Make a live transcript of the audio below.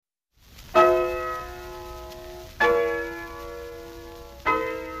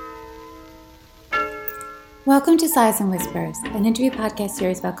Welcome to Sighs and Whispers, an interview podcast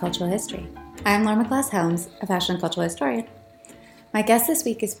series about cultural history. I am Laura McGlass-Helms, a fashion and cultural historian. My guest this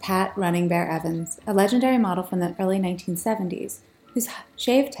week is Pat Running Bear Evans, a legendary model from the early 1970s, whose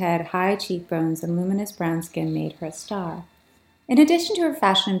shaved head, high cheekbones, and luminous brown skin made her a star. In addition to her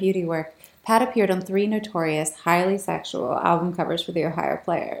fashion and beauty work, Pat appeared on 3 notorious, highly sexual album covers for the Ohio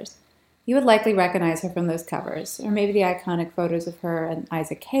Players. You would likely recognize her from those covers, or maybe the iconic photos of her and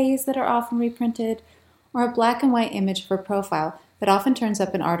Isaac Hayes that are often reprinted, or a black and white image of her profile that often turns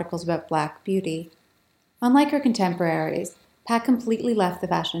up in articles about black beauty. Unlike her contemporaries, Pat completely left the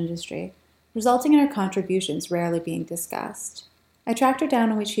fashion industry, resulting in her contributions rarely being discussed. I tracked her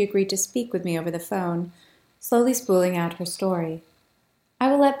down in which she agreed to speak with me over the phone, slowly spooling out her story. I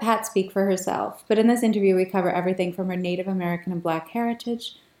will let Pat speak for herself, but in this interview we cover everything from her Native American and Black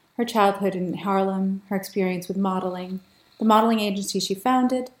heritage, her childhood in Harlem, her experience with modeling, the modeling agency she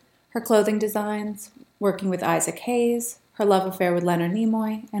founded, her clothing designs, working with Isaac Hayes, her love affair with Leonard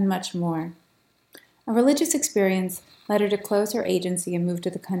Nimoy, and much more. A religious experience led her to close her agency and move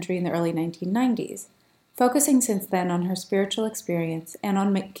to the country in the early 1990s, focusing since then on her spiritual experience and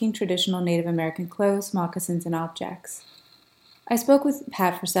on making traditional Native American clothes, moccasins, and objects. I spoke with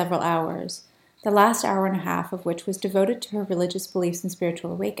Pat for several hours, the last hour and a half of which was devoted to her religious beliefs and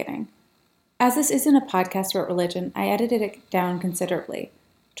spiritual awakening. As this isn't a podcast about religion, I edited it down considerably,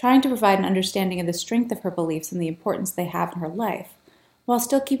 trying to provide an understanding of the strength of her beliefs and the importance they have in her life, while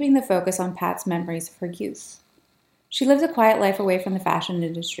still keeping the focus on Pat's memories of her youth. She lived a quiet life away from the fashion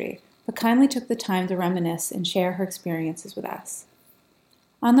industry, but kindly took the time to reminisce and share her experiences with us.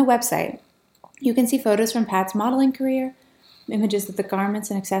 On the website, you can see photos from Pat's modeling career, images of the garments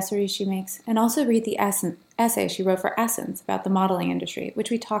and accessories she makes, and also read the essay she wrote for Essence about the modeling industry,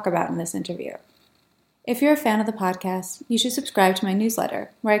 which we talk about in this interview. If you're a fan of the podcast, you should subscribe to my newsletter,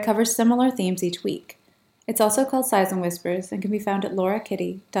 where I cover similar themes each week. It's also called Sighs and Whispers and can be found at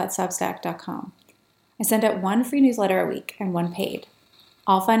laurakitty.substack.com. I send out 1 free newsletter a week and 1 paid.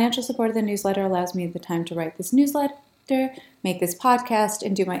 All financial support of the newsletter allows me the time to write this newsletter, make this podcast,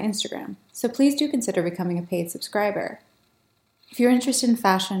 and do my Instagram, so please do consider becoming a paid subscriber. If you're interested in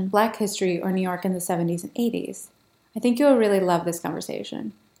fashion, Black history, or New York in the 70s and 80s, I think you'll really love this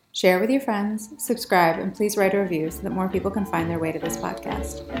conversation. Share with your friends, subscribe, and please write a review so that more people can find their way to this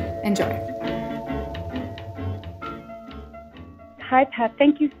podcast. Enjoy. Hi, Pat.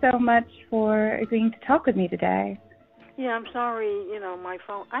 Thank you so much for agreeing to talk with me today. Yeah, I'm sorry, my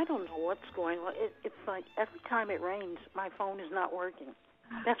phone, I don't know what's going on. It's like every time it rains, my phone is not working.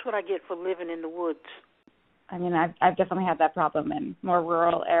 That's what I get for living in the woods. I mean, I've definitely had that problem in more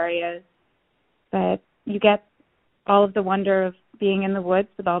rural areas, but you get all of the wonder of being in the woods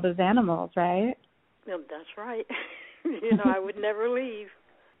with all those animals, right? Well, that's right. I would never leave.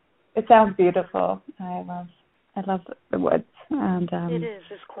 It sounds beautiful. I love the woods. And it is.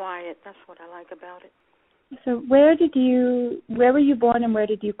 It's quiet. That's what I like about it. So where were you born and where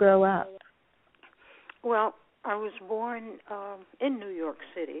did you grow up? Well, I was born in New York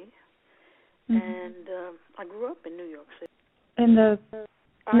City, and I grew up in New York City.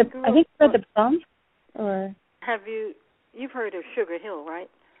 I think for the Bronx, or? You've heard of Sugar Hill, right?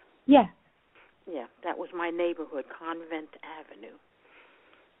 Yeah. Yeah, that was my neighborhood, Convent Avenue.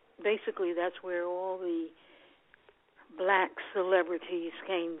 Basically, that's where all the black celebrities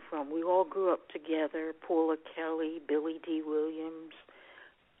came from. We all grew up together, Paula Kelly, Billy D. Williams,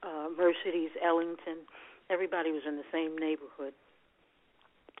 Mercedes Ellington. Everybody was in the same neighborhood.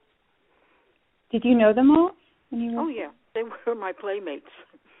 Did you know them all? Oh, yeah. They were my playmates.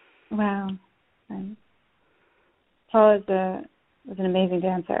 Wow. Paul was an amazing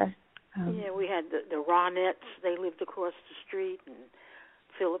dancer. Yeah, we had the Ronettes. They lived across the street, and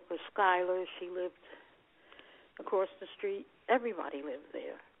Philippa Schuyler, she lived across the street. Everybody lived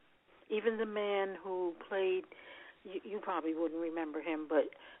there. Even the man who played, you probably wouldn't remember him, but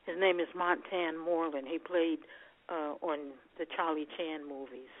his name is Montan Moreland. He played on the Charlie Chan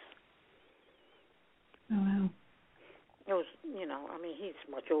movies. Oh, wow. It was, he's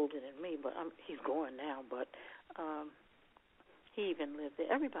much older than me, but he's gone now, but he even lived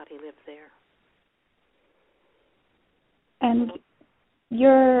there. Everybody lived there. And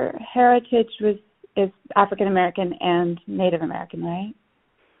your heritage is African American and Native American, right?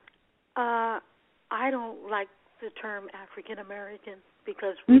 I don't like the term African American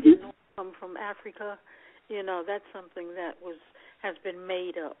because we didn't all come from Africa. That's something that has been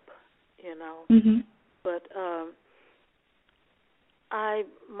made up. But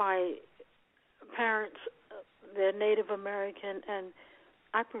my parents, they're Native American, and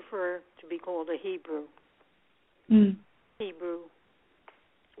I prefer to be called a Hebrew. Hebrew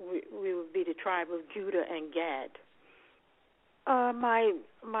we would be the tribe of Judah and Gad.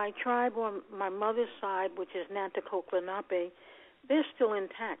 My tribe on my mother's side, which is Nanticoke Lenape, they're still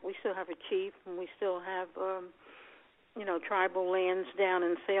intact. We still have a chief, and we still have tribal lands down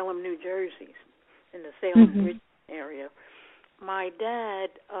in Salem, New Jersey, in the Salem Bridge area. My dad,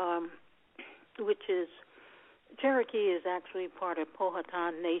 which is Cherokee, is actually part of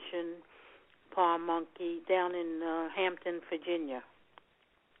Powhatan Nation, Paw Monkey, down in Hampton, Virginia.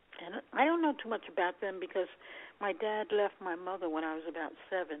 And I don't know too much about them because my dad left my mother when I was about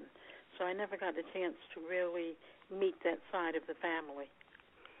 7, so I never got the chance to really meet that side of the family.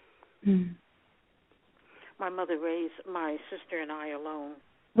 Mm. My mother raised my sister and I alone.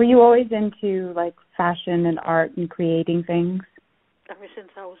 Were you always into, like, fashion and art and creating things? Ever since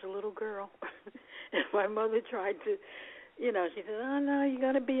I was a little girl. And my mother tried to, she said, oh, no, you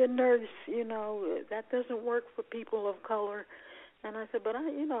got to be a nurse, that doesn't work for people of color. And I said, but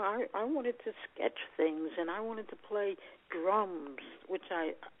I wanted to sketch things, and I wanted to play drums, which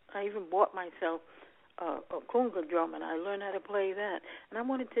I even bought myself a conga drum, and I learned how to play that. And I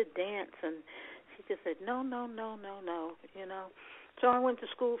wanted to dance, and she just said, no. So I went to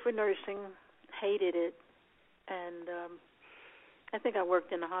school for nursing, hated it, and I think I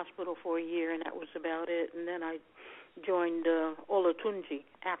worked in the hospital for a year, and that was about it. And then I joined Olatunji,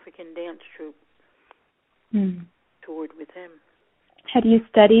 African dance troupe, toured with him. Had you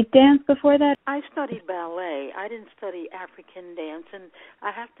studied dance before that? I studied ballet. I didn't study African dance, and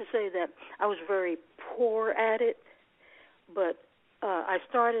I have to say that I was very poor at it, but I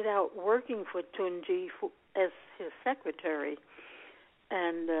started out working for Tunji as his secretary,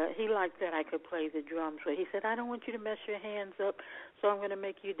 and he liked that I could play the drums. But he said, I don't want you to mess your hands up, so I'm going to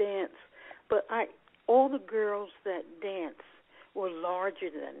make you dance. But all the girls that danced were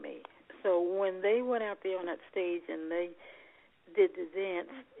larger than me, so when they went out there on that stage and they did the dance,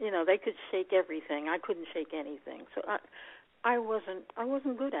 they could shake everything. I couldn't shake anything. So I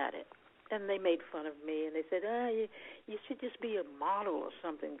wasn't good at it. And they made fun of me, and they said, you should just be a model or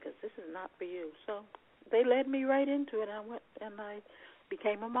something because this is not for you. So they led me right into it, and I went and I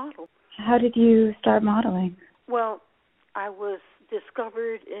became a model. How did you start modeling? Well, I was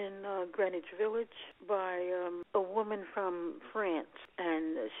discovered in Greenwich Village by a woman from France,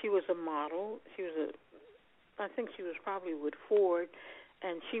 and she was a model. I think she was probably with Ford,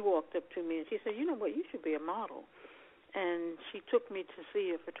 and she walked up to me and she said, you know what, you should be a model. And she took me to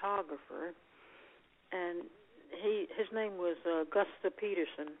see a photographer, and his name was Gustav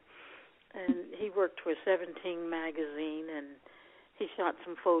Peterson, and he worked for 17 magazine, and he shot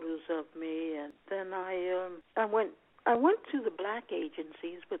some photos of me. And then I went to the black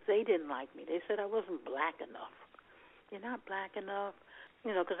agencies, but they didn't like me. They said I wasn't black enough. You're not black enough,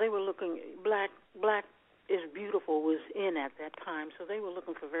 because they were looking black is beautiful was in at that time, so they were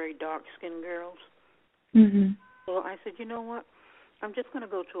looking for very dark-skinned girls. Mm-hmm. So I said, you know what, I'm just going to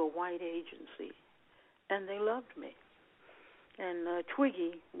go to a white agency, and they loved me. And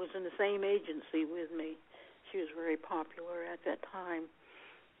Twiggy was in the same agency with me. She was very popular at that time,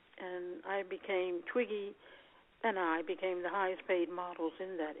 and Twiggy and I became the highest-paid models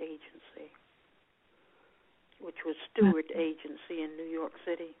in that agency, which was Stewart Agency in New York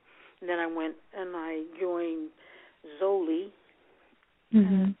City. And then I went and I joined Zoli,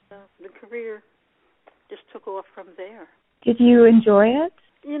 and the career just took off from there. Did you enjoy it?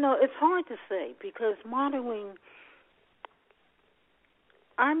 It's hard to say because modeling,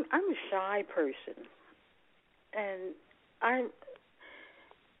 I'm a shy person, and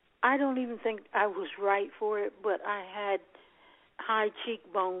I don't even think I was right for it, but I had high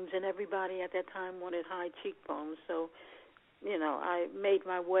cheekbones, and everybody at that time wanted high cheekbones, so I made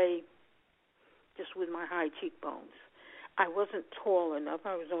my way just with my high cheekbones. I wasn't tall enough.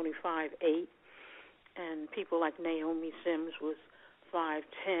 I was only 5'8", and people like Naomi Sims was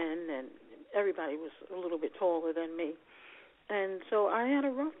 5'10", and everybody was a little bit taller than me. And so I had a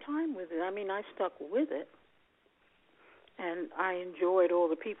rough time with it. I mean, I stuck with it, and I enjoyed all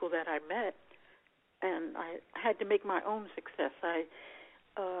the people that I met, and I had to make my own success.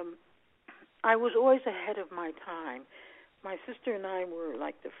 I was always ahead of my time. My sister and I were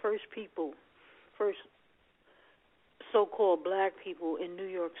like the first so-called black people in New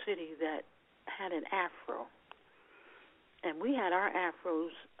York City that had an afro. And we had our afros.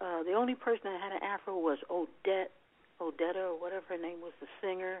 The only person that had an afro was Odetta, or whatever her name was, the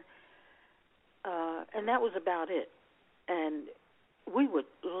singer. And that was about it. And we would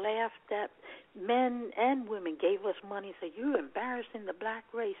laugh at men and women gave us money, said, you're embarrassing the black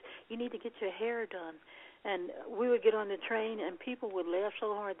race. You need to get your hair done. And we would get on the train, and people would laugh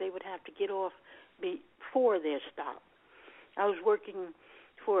so hard they would have to get off before their stop. I was working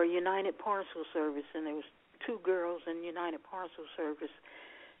for a United Parcel Service, and there was two girls in United Parcel Service.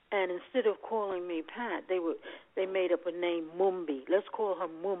 And instead of calling me Pat, they made up a name, Mumbi. Let's call her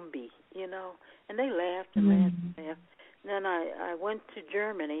Mumbi, you know. And they laughed and laughed and laughed. And then I went to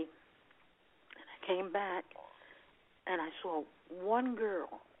Germany, and I came back, and I saw one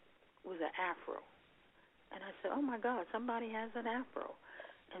girl with an afro. And I said, oh, my God, somebody has an afro.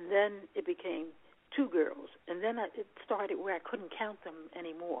 And then it became two girls. And then it started where I couldn't count them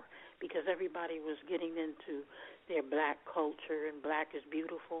anymore because everybody was getting into their black culture, and Black is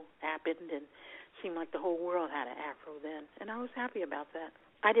Beautiful happened, and it seemed like the whole world had an afro then. And I was happy about that.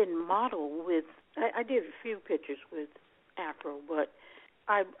 I didn't model with, I did a few pictures with afro, but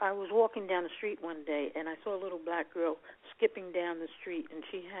I was walking down the street one day, and I saw a little black girl skipping down the street, and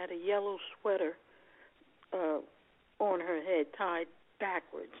she had a yellow sweater on her head tied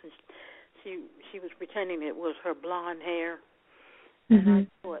backwards. And she was pretending it was her blonde hair. And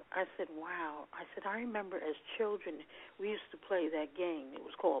I said, wow. I said, I remember as children we used to play that game. It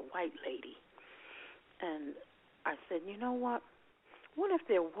was called White Lady. And I said, you know what? What if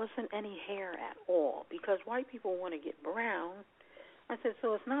there wasn't any hair at all? Because white people want to get brown. I said,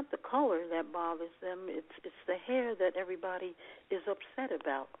 so it's not the color that bothers them. It's the hair that everybody is upset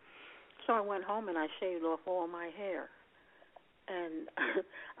about. So I went home and I shaved off all my hair. And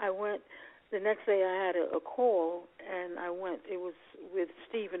I went. The next day I had a call, and I went. It was with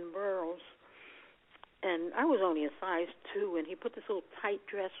Stephen Burrows, and I was only a size 2, and he put this little tight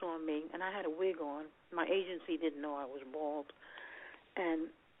dress on me, and I had a wig on. My agency didn't know I was bald. And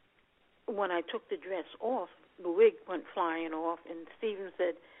when I took the dress off, the wig went flying off, and Stephen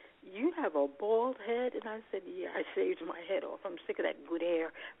said, you have a bald head? And I said, yeah, I shaved my head off. I'm sick of that good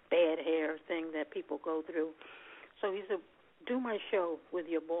hair, bad hair thing that people go through. So he said, do my show with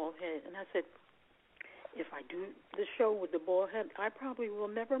your bald head. And I said, if I do the show with the bald head, I probably will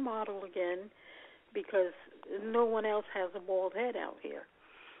never model again because no one else has a bald head out here.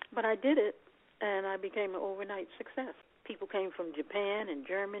 But I did it, and I became an overnight success. People came from Japan and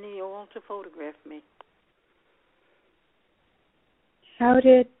Germany all to photograph me. How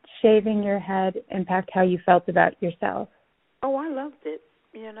did shaving your head impact how you felt about yourself? Oh, I loved it.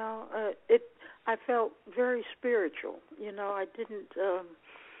 You know, I felt very spiritual. You know, I didn't.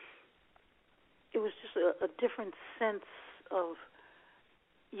 It was just a different sense of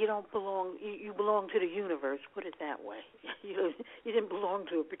you don't belong. You belong to the universe. Put it that way. You didn't belong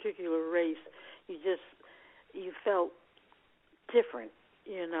to a particular race. You felt different.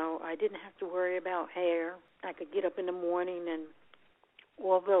 You know, I didn't have to worry about hair. I could get up in the morning, and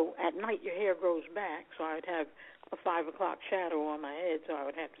although at night your hair grows back, so I would have a 5 o'clock shadow on my head, so I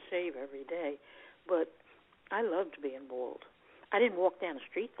would have to shave every day. But I loved being bald. I didn't walk down the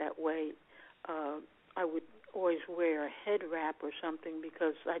street that way. I would always wear a head wrap or something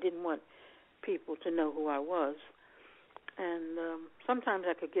because I didn't want people to know who I was. And sometimes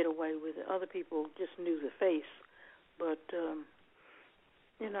I could get away with it. Other people just knew the face. But,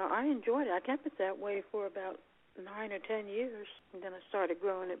 you know, I enjoyed it. I kept it that way for about 9 or 10 years. And then I started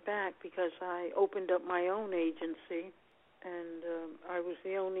growing it back because I opened up my own agency. And I was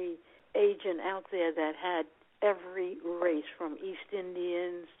the only agent out there that had every race, from East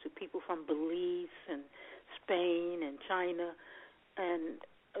Indians to people from Belize and Spain and China. And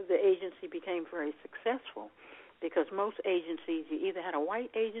the agency became very successful because most agencies, you either had a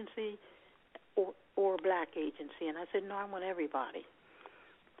white agency or a black agency. And I said, no, I want everybody.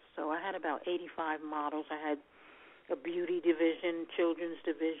 So I had about 85 models. I had a beauty division, children's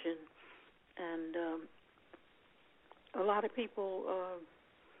division, and a lot of people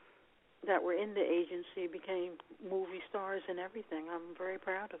that were in the agency became movie stars and everything. I'm very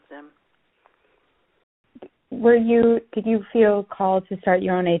proud of them. Did you feel called to start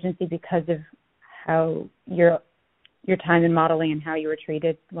your own agency because of how your time in modeling and how you were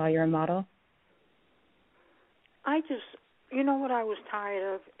treated while you're a model? You know what I was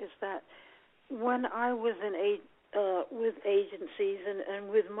tired of is that when I was with agencies and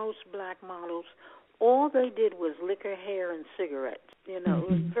with most black models, all they did was liquor, hair, and cigarettes. You know,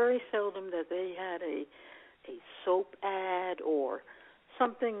 It was very seldom that they had a soap ad or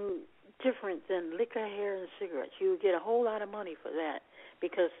something different than liquor, hair, and cigarettes. You would get a whole lot of money for that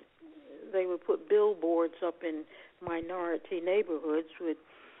because they would put billboards up in minority neighborhoods with,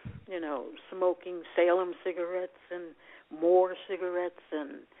 you know, smoking Salem cigarettes and Moore cigarettes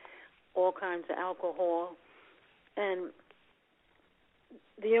and all kinds of alcohol. And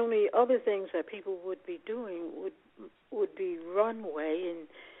the only other things that people would be doing would be runway, and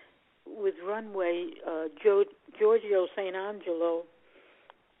with runway, Giorgio St. Angelo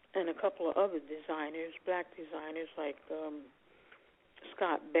and a couple of other designers, black designers like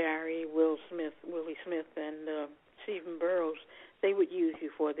Scott Barry, Willie Smith, and Stephen Burrows, they would use you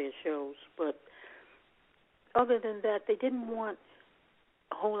for their shows. But other than that, they didn't want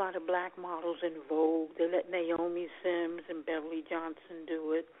a whole lot of black models in Vogue. They let Naomi Sims and Beverly Johnson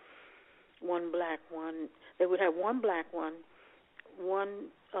do it. One black one. They would have one black one, one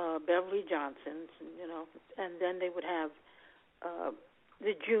Beverly Johnson's, and then they would have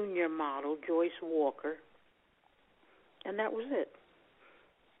the junior model, Joyce Walker, and that was it.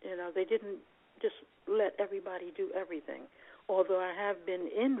 They didn't just let everybody do everything. Although I have been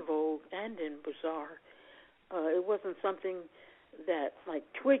in Vogue and in Bazaar, it wasn't something that, like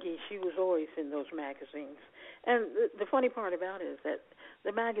Twiggy, she was always in those magazines. And the funny part about it is that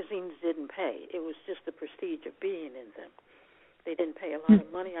the magazines didn't pay. It was just the prestige of being in them. They didn't pay a lot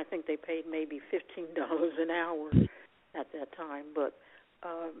of money. I think they paid maybe $15 an hour at that time. But,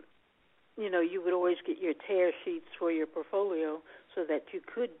 you would always get your tear sheets for your portfolio so that you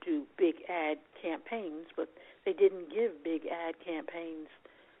could do big ad campaigns, but they didn't give big ad campaigns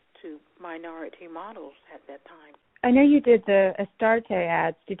to minority models at that time. I know you did the Astarte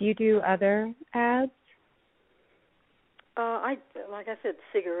ads. Did you do other ads? Like I said,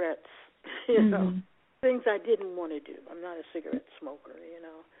 cigarettes, things I didn't want to do. I'm not a cigarette smoker,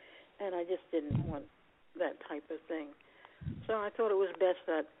 and I just didn't want that type of thing. So I thought it was best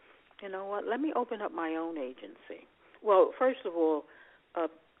that, let me open up my own agency. Well, first of all,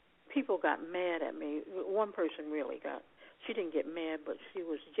 people got mad at me. One person she didn't get mad, but she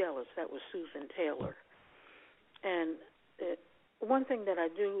was jealous. That was Susan Taylor. And one thing that I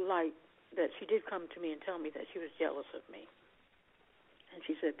do like, that she did come to me and tell me that she was jealous of me. And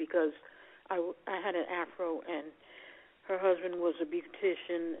she said, because I had an afro and her husband was a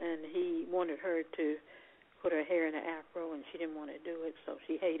beautician and he wanted her to put her hair in an afro and she didn't want to do it, so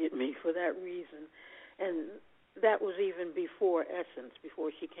she hated me for that reason. And that was even before Essence,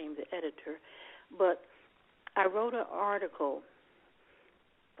 before she came the editor. But I wrote an article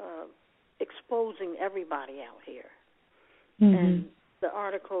exposing everybody out here. Mm-hmm. And the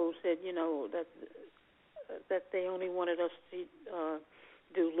article said, that they only wanted us to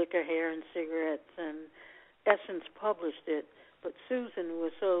do liquor, hair, and cigarettes, and Essence published it. But Susan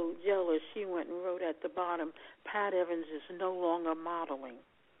was so jealous, she went and wrote at the bottom, Pat Evans is no longer modeling.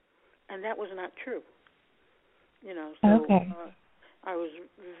 And that was not true. So okay. I was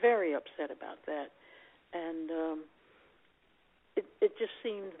very upset about that. And it just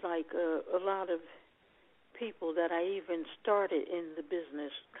seemed like a lot of people that I even started in the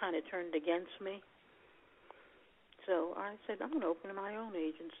business kind of turned against me. So I said, I'm going to open my own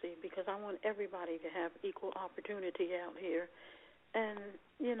agency because I want everybody to have equal opportunity out here. And,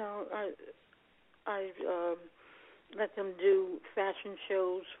 I let them do fashion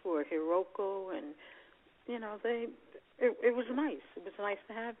shows for Hiroko, and, it was nice. It was nice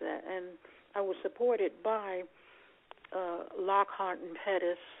to have that. And I was supported by Lockhart and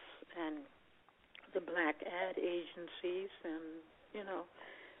Pettis and the black ad agencies, and,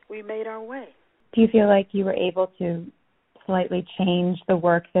 we made our way. Do you feel like you were able to slightly change the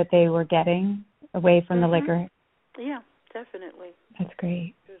work that they were getting away from the liquor? Yeah, definitely. That's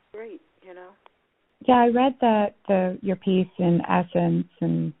great. It was great, Yeah, I read your piece in Essence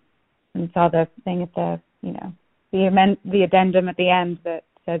and saw the thing at the addendum at the end that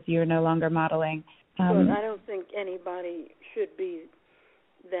says you're no longer modeling. But I don't think anybody should be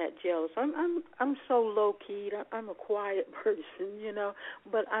that jealous. I'm so low key. I'm a quiet person,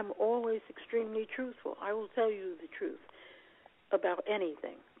 but I'm always extremely truthful. I will tell you the truth about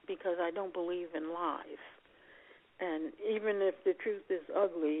anything because I don't believe in lies. And even if the truth is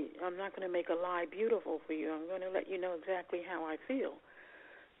ugly, I'm not going to make a lie beautiful for you. I'm going to let you know exactly how I feel.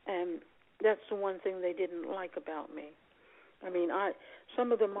 And that's the one thing they didn't like about me. I mean,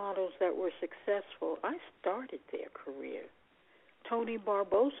 some of the models that were successful, I started their career. Tony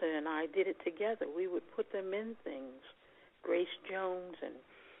Barbosa and I did it together. We would put them in things. Grace Jones and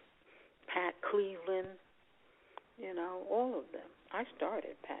Pat Cleveland, all of them. I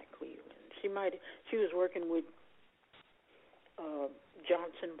started Pat Cleveland. She was working with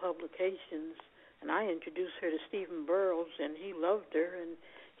Johnson Publications, and I introduced her to Stephen Burrows, and he loved her, and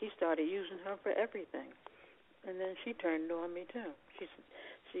he started using her for everything. And then she turned on me too.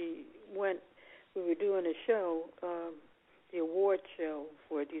 She went. We were doing a show. The award show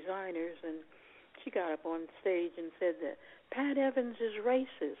for designers, and she got up on stage and said that Pat Evans is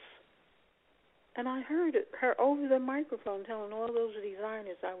racist. And I heard her over the microphone telling all those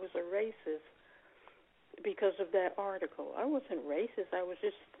designers I was a racist because of that article. I wasn't racist. I was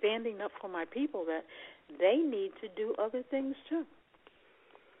just standing up for my people that they need to do other things too.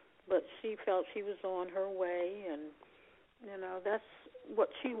 But she felt she was on her way, and You know, that's what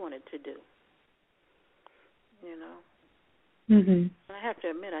she wanted to do. You know. Mhm. I have to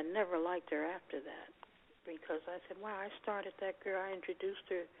admit, I never liked her after that because I said, wow, I started that girl. I introduced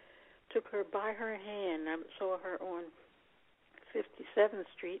her, took her by her hand. I saw her on 57th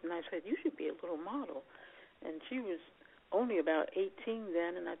Street, and I said, you should be a little model. And she was only about 18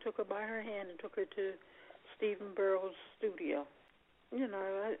 then, and I took her by her hand and took her to Stephen Burrell's studio. You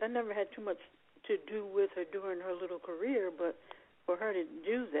know, I never had too much to do with her during her little career, but for her to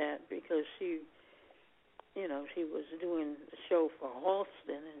do that because she, you know, she was doing a show for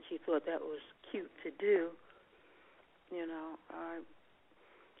Halston, and she thought that was cute to do. You know,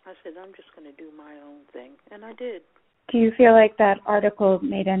 I said, I'm just going to do my own thing, and I did. Do you feel like that article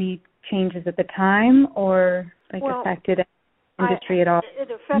made any changes at the time, or affected the industry at all? It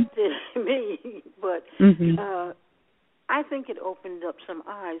affected me, but I think it opened up some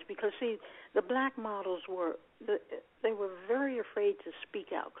eyes because, see, the black models they were very afraid to speak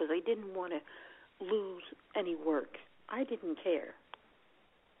out because they didn't want to lose any work. I didn't care.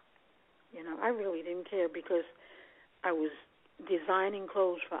 You know, I really didn't care because I was designing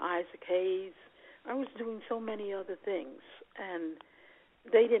clothes for Isaac Hayes. I was doing so many other things, and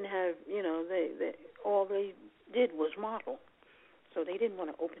they didn't have, you know, they all they did was model. So they didn't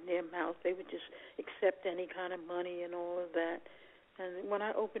want to open their mouth. They would just accept any kind of money and all of that. And when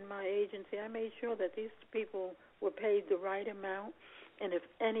I opened my agency, I made sure that these people were paid the right amount. And if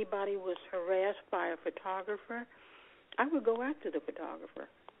anybody was harassed by a photographer, I would go after the photographer.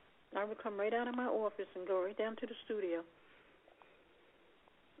 I would come right out of my office and go right down to the studio.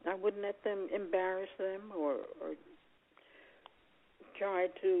 I wouldn't let them embarrass them or try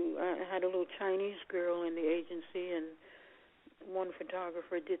to. I had a little Chinese girl in the agency, and one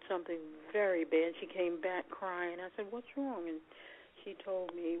photographer did something very bad. She came back crying. I said, "What's wrong?" And she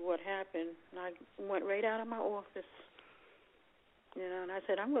told me what happened. And I went right out of my office, you know. And I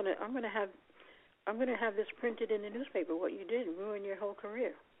said, "I'm gonna have this printed in the newspaper. What you did ruined your whole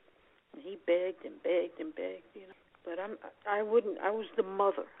career." And he begged and begged and begged, you know. But I wouldn't. I was the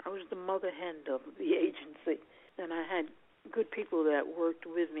mother. I was the mother hen of the agency, and I had good people that worked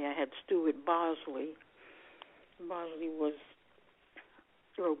with me. I had Stuart Bosley. Bosley was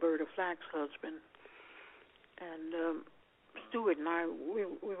Roberta Flack's husband, and Stuart and I, we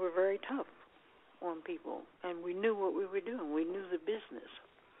were very tough on people, and we knew what we were doing. We knew the business.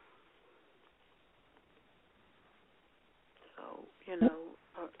 So, you know,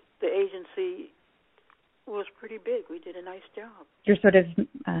 the agency was pretty big. We did a nice job. Your sort of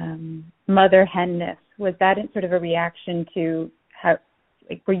mother henness, was that sort of a reaction to how,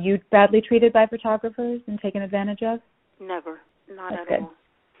 like, were you badly treated by photographers and taken advantage of? Never, not That's at good. all.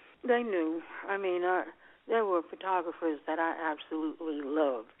 They knew. I mean, there were photographers that I absolutely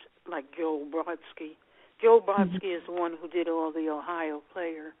loved, like Joel Brodsky. Joel Brodsky is the one who did all the Ohio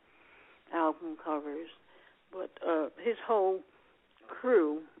Player album covers. But his whole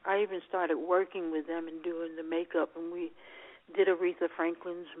crew, I even started working with them and doing the makeup, and we did Aretha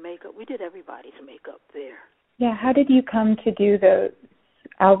Franklin's makeup. We did everybody's makeup there. Yeah, how did you come to do those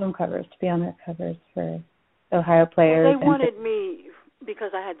album covers, to be on the covers for Ohio Players? Well, they wanted me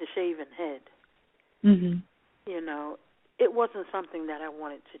because I had the shaven head. Mm-hmm. You know, it wasn't something that I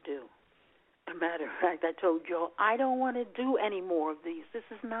wanted to do. As a matter of fact, I told Joe, I don't want to do any more of these. This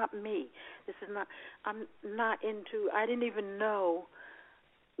is not me. I'm not into, I didn't even know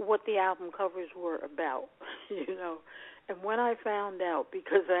what the album covers were about, you know. And when I found out,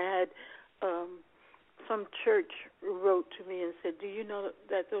 because I had some church wrote to me and said, do you know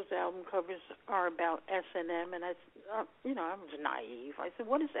that those album covers are about S&M? And I, you know, I was naive. I said,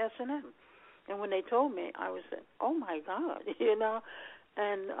 what is S&M? And when they told me, I was saying, oh, my God, you know.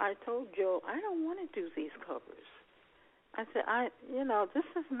 And I told Joe, I don't want to do these covers. I said, this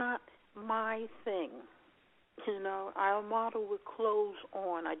is not my thing. You know, I'll model with clothes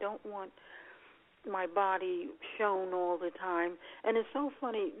on. I don't want my body shown all the time. And it's so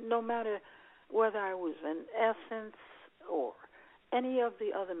funny, no matter whether I was in Essence or any of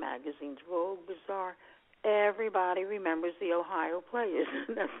the other magazines, Vogue, Bazaar, everybody remembers the Ohio Players.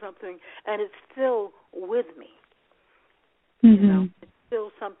 That's something, and it's still with me. Mm-hmm. You know, it's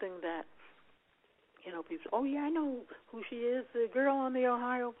still something that, you know, people say, oh, yeah, I know who she is, the girl on the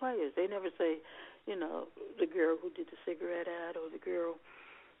Ohio Players. They never say, you know, the girl who did the cigarette ad or the girl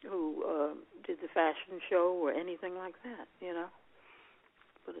who did the fashion show or anything like that, you know.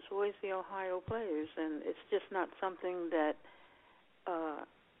 But it's always the Ohio Players, and it's just not something that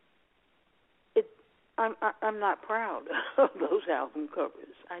I'm not proud of those album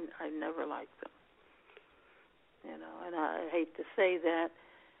covers. I never liked them, you know. And I hate to say that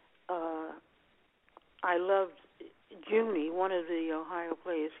I loved Junie, one of the Ohio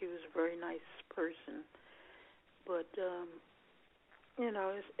players, he was a very nice person. But,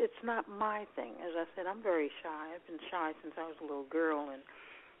 it's not my thing. As I said, I'm very shy. I've been shy since I was a little girl, and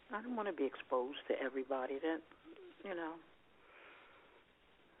I don't want to be exposed to everybody. That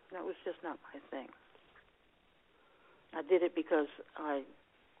was just not my thing. I did it because I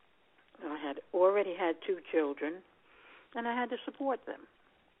had already had 2 children, and I had to support them.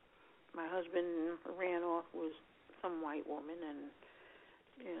 My husband ran off with some white woman and,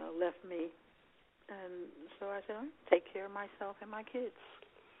 left me. And so I said, I'll take care of myself and my kids.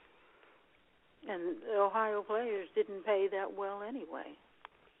 And the Ohio players didn't pay that well anyway.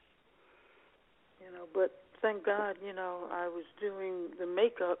 But thank God, I was doing the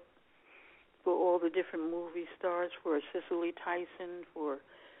makeup for all the different movie stars, for Cicely Tyson, for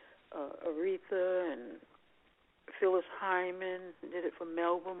Aretha and Phyllis Hyman, did it for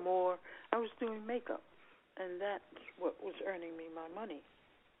Melba Moore. I was doing makeup, and that's what was earning me my money.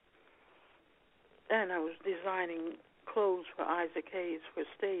 And I was designing clothes for Isaac Hayes for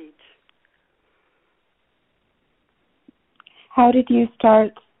stage. How did you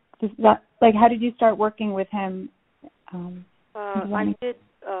start? How did you start working with him? I did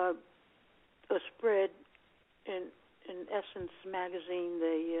a spread in Essence magazine.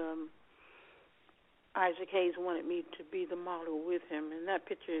 Isaac Hayes wanted me to be the model with him, and that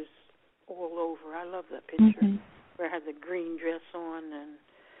picture is all over. I love that picture where I had the green dress on, and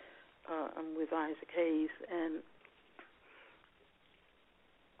I'm with Isaac Hayes, and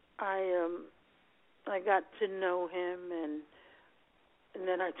I got to know him, and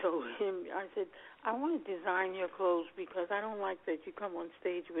then I told him, I said, I want to design your clothes because I don't like that you come on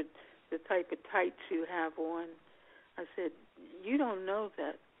stage with the type of tights you have on. I said, you don't know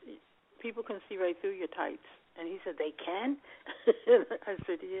that people can see right through your tights. And he said, they can? I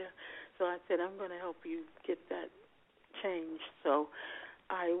said, yeah. So I said, I'm going to help you get that changed. So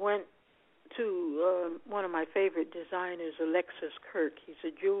I went to one of my favorite designers, Alexis Kirk. He's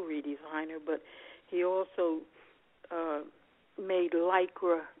a jewelry designer, but he also made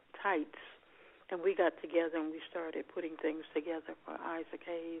Lycra tights. And we got together and we started putting things together for Isaac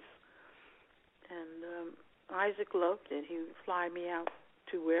Hayes. And Isaac loved it. He would fly me out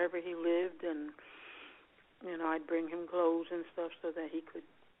to wherever he lived, and I'd bring him clothes and stuff so that he could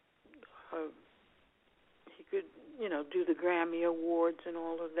do the Grammy Awards and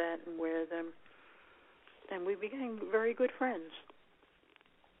all of that and wear them. And we became very good friends.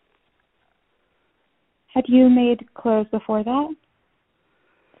 Had you made clothes before that?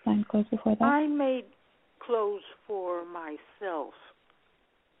 Designed clothes before that? I made clothes for myself.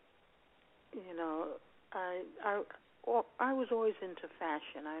 I was always into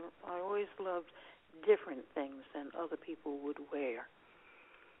fashion. I always loved different things than other people would wear.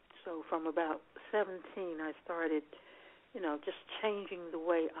 So from about 17, I started, just changing the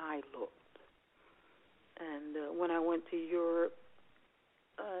way I looked. And when I went to Europe,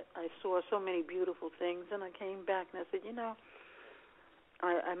 I saw so many beautiful things, and I came back and I said,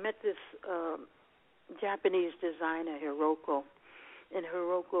 I met this Japanese designer, Hiroko, and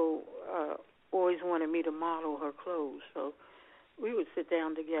Hiroko always wanted me to model her clothes. So we would sit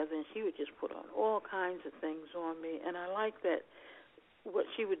down together, and she would just put on all kinds of things on me. And I liked that what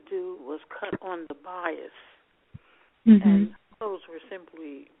she would do was cut on the bias. And clothes were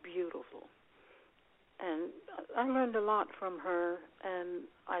simply beautiful. And I learned a lot from her, and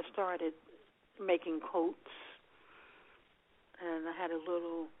I started making coats. And I had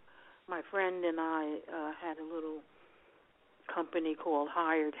my friend and I had a little company called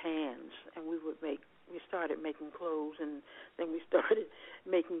Hired Hands, and we started making clothes, and then we started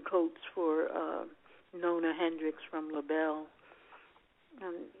making coats for Nona Hendrix from LaBelle.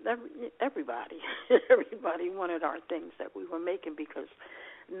 And everybody wanted our things that we were making because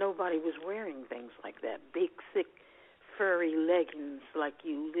nobody was wearing things like that, big, thick, furry leggings like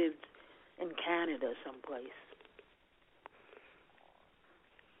you lived in Canada someplace.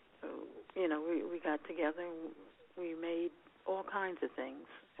 So, we got together and we made all kinds of things.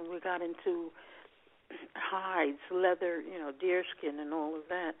 And we got into hides, leather, deerskin and all of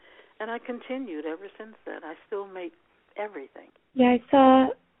that. And I continued ever since then. I still make everything. Yeah, I saw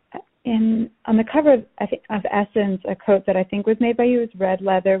on the cover of Essence a coat that I think was made by you. It was red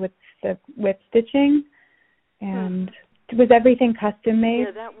leather with stitching. And was everything custom made?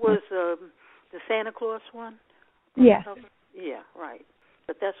 Yeah, that was the Santa Claus one. Yes. Yeah, right.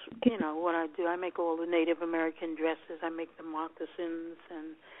 But that's, what I do. I make all the Native American dresses. I make the moccasins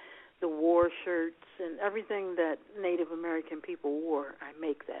and the war shirts and everything that Native American people wore. I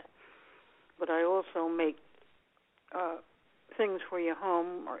make that. But I also make things for your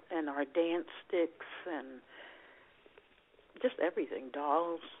home and our dance sticks and just everything,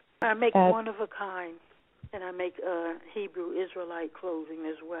 dolls. I make one of a kind, and I make Hebrew Israelite clothing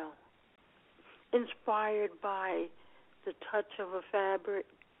as well. Inspired by the touch of a fabric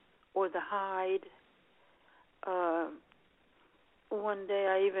or the hide. One day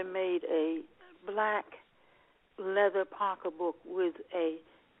I even made a black leather pocketbook with a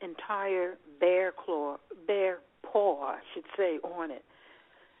entire bear paw, I should say, on it.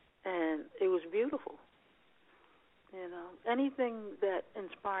 And it was beautiful. You know, anything that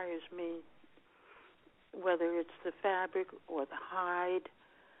inspires me, whether it's the fabric or the hide,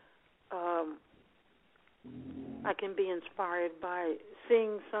 I can be inspired by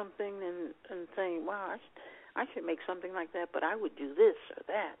seeing something and saying, wow, I should make something like that, but I would do this or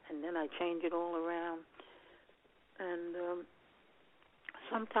that. And then I change it all around. And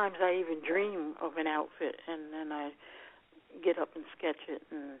sometimes I even dream of an outfit, and then I get up and sketch it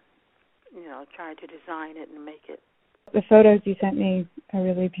and, you know, try to design it and make it. The photos you sent me are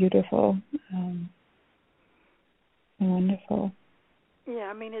really beautiful and wonderful. Yeah,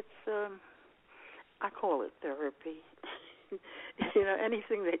 I mean, it's, I call it therapy. You know,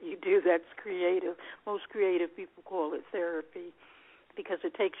 anything that you do that's creative, most creative people call it therapy because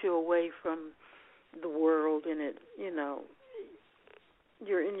it takes you away from the world and it, you know,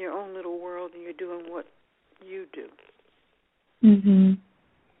 you're in your own little world and you're doing what you do. Mhm.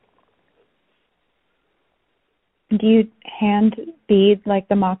 Do you hand bead like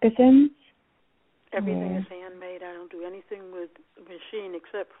the moccasins? Everything is handmade. I don't do anything with machine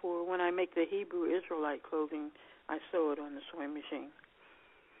except for when I make the Hebrew Israelite clothing, I sew it on the sewing machine.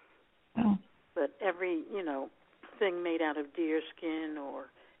 Oh. But every, you know, thing made out of deer skin or,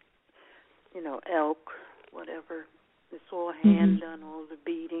 you know, elk, whatever, it's all hand done, all the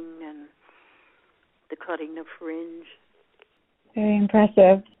beading and the cutting the fringe. Very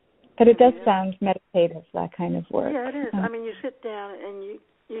impressive. But it does sound meditative, that kind of work. Yeah, it is. I mean, you sit down and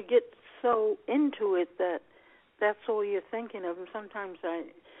you get so into it that that's all you're thinking of. And sometimes I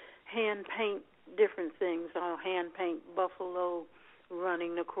hand paint different things. I'll hand paint buffalo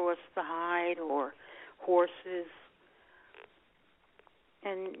running across the hide or horses.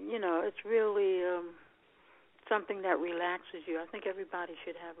 And, you know, it's really something that relaxes you. I think everybody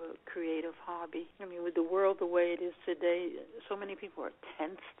should have a creative hobby. I mean, with the world the way it is today, so many people are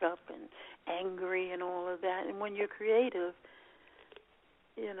tensed up and angry and all of that. And when you're creative,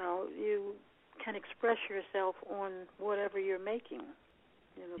 you know, you can express yourself on whatever you're making.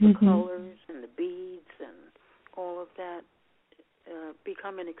 You know, the colors and the beads and all of that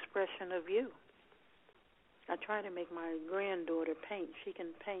become an expression of you. I try to make my granddaughter paint. She can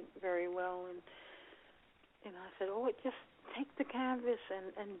paint very well, and you know, I said, oh, just take the canvas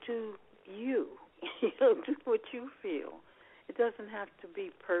and do you. You know, do what you feel. It doesn't have to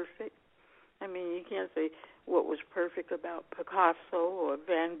be perfect. I mean, you can't say what was perfect about Picasso or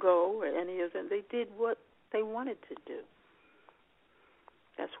Van Gogh or any of them. They did what they wanted to do.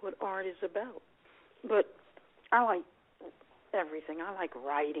 That's what art is about. But I like everything. I like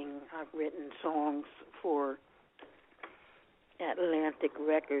writing. I've written songs for Atlantic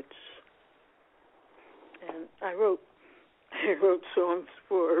Records. And I wrote songs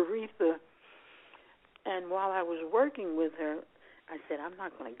for Aretha. And while I was working with her, I said, I'm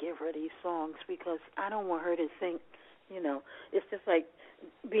not going to give her these songs because I don't want her to think, you know, it's just like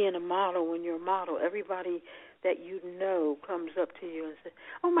being a model. When you're a model, everybody that you know comes up to you and says,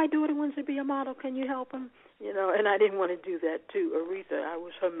 oh, my daughter wants to be a model. Can you help him? You know, and I didn't want to do that to Aretha. I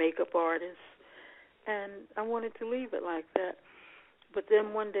was her makeup artist, and I wanted to leave it like that. But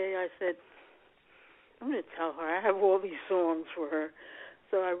then one day I said, I'm going to tell her. I have all these songs for her.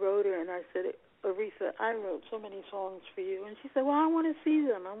 So I wrote her, and I said, Aretha, I wrote so many songs for you. And she said, well, I want to see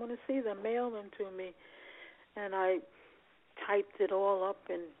them. I want to see them. Mail them to me. And I typed it all up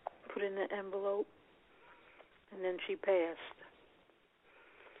and put it in an envelope. And then she passed.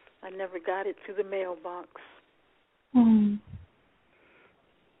 I never got it to the mailbox.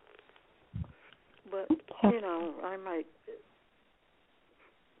 But, you know, I might,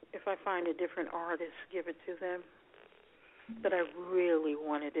 if I find a different artist, give it to them. But I really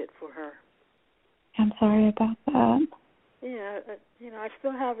wanted it for her. I'm sorry about that. Yeah, you know, I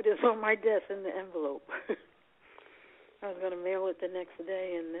still have it. It's on my desk in the envelope. I was going to mail it the next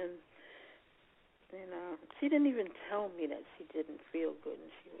day, and then, you know, she didn't even tell me that she didn't feel good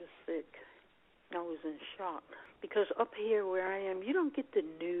and she was sick. I was in shock. Because up here where I am, you don't get the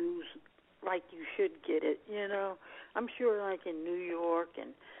news like you should get it, you know. I'm sure like in New York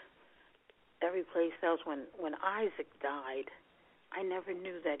and every place else, when Isaac died, I never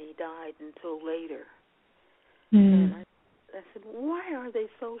knew that he died until later. And I said, why are they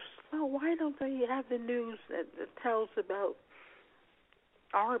so slow? Why don't they have the news that tells about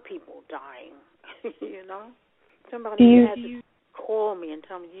our people dying? You know? Somebody had to call me and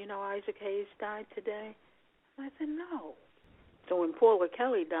tell me, you know Isaac Hayes died today? I said, no. So when Paula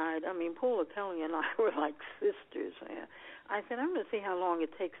Kelly died, Paula Kelly and I were like sisters. Man. I said, I'm going to see how long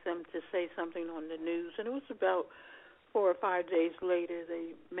it takes them to say something on the news. And it was about 4 or 5 days later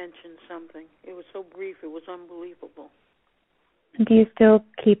they mentioned something. It was so brief, it was unbelievable. Do you still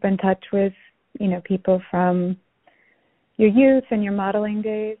keep in touch with, people from your youth and your modeling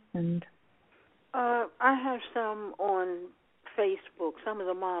days? And I have some on Facebook, some of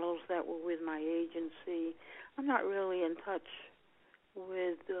the models that were with my agency. I'm not really in touch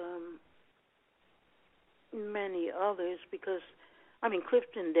with many others because,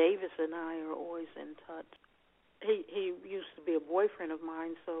 Clifton Davis and I are always in touch. He used to be a boyfriend of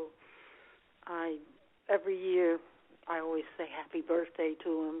mine, so every year I always say happy birthday to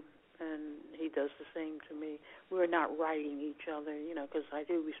him, and he does the same to me. We're not writing each other, because I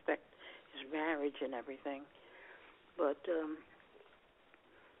do respect his marriage and everything. But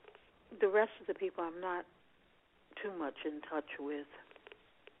the rest of the people I'm not too much in touch with.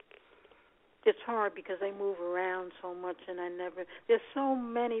 It's hard because they move around so much, and there's so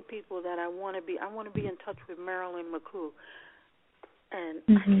many people that I want to be in touch with. Marilyn McCoo,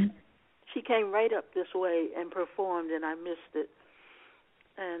 and she came right up this way and performed, and I missed it.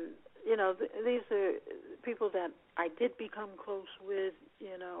 And, these are people that I did become close with,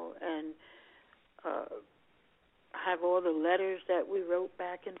 and have all the letters that we wrote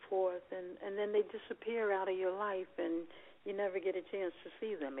back and forth, and then they disappear out of your life, and you never get a chance to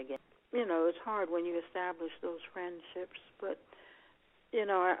see them again. It's hard when you establish those friendships, but,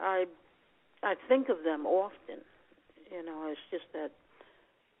 I think of them often. It's just that,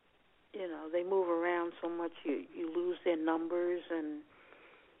 they move around so much, you lose their numbers, and,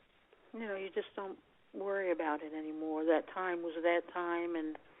 you just don't worry about it anymore. That time was that time,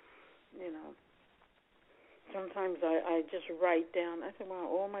 and, sometimes I just write down, I say, well,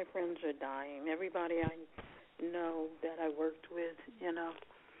 all my friends are dying. Everybody I know that I worked with,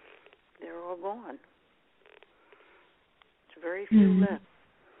 they're all gone. There's very few left.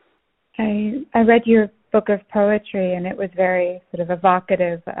 I read your book of poetry, and it was very sort of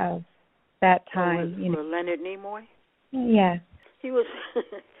evocative of that time. For Leonard Nimoy? Yes. He was,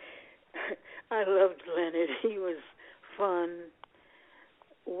 I loved Leonard. He was fun,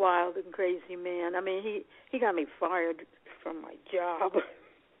 wild and crazy man. He got me fired from my job.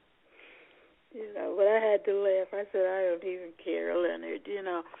 But I had to laugh. I said, I don't even care, Leonard.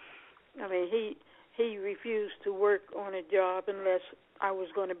 He refused to work on a job unless I was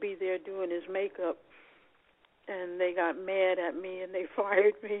going to be there doing his makeup, and they got mad at me and they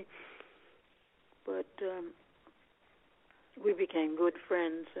fired me. But we became good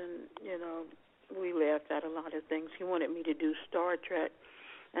friends, and we laughed at a lot of things. He wanted me to do Star Trek,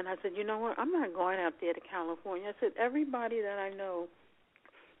 and I said, you know what? I'm not going out there to California. I said, everybody that I know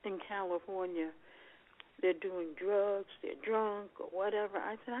in California, they're doing drugs, they're drunk, or whatever.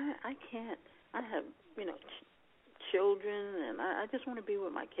 I said, I can't. I have, children, and I just want to be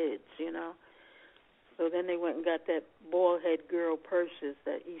with my kids, So then they went and got that bald-head girl, Persis,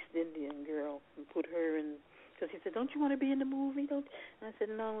 that East Indian girl, and put her in, because he said, don't you want to be in the movie? And I said,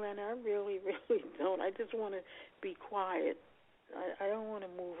 no, Leonard, I really, really don't. I just want to be quiet. I don't want to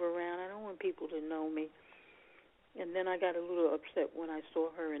move around. I don't want people to know me. And then I got a little upset when I saw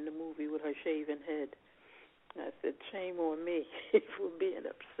her in the movie with her shaven head. I said, shame on me for being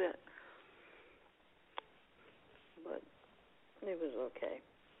upset. But it was okay.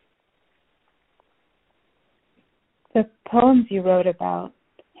 The poems you wrote about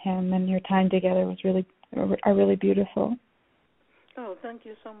him and your time together are really beautiful. Oh, thank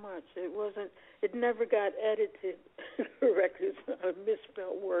you so much. It never got edited correctly. I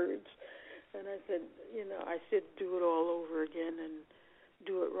misspelled words. And I said, I should do it all over again and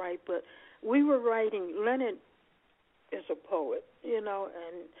do it right. But we were writing, Leonard is a poet, and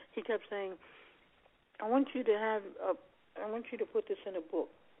he kept saying, I want you to put this in a book.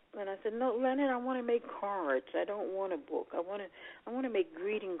 And I said, no, Leonard, I want to make cards. I don't want a book. I want to make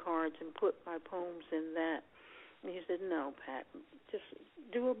greeting cards and put my poems in that. And he said, no, Pat, just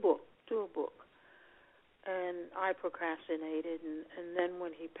do a book. And I procrastinated, and then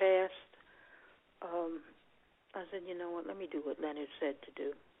when he passed, I said, you know what, let me do what Leonard said to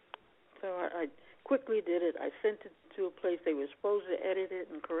do. So I quickly did it. I sent it to a place they were supposed to edit it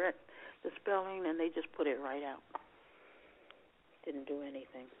and correct the spelling, and they just put it right out. Didn't do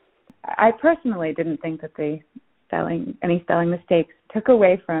anything. I personally didn't think that any spelling mistakes took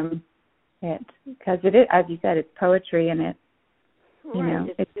away from it, because it is, as you said, it's poetry, and it, you Right.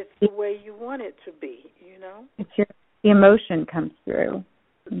 know, It's the way you want it to be, you know? it's the emotion comes through,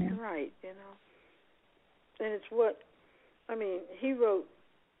 you know? Right, you know. And it's what, I mean, he wrote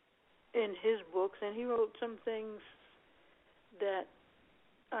in his books, and he wrote some things that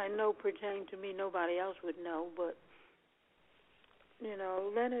I know pertain to me, nobody else would know, but, you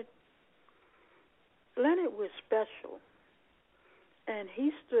know, Leonard was special, and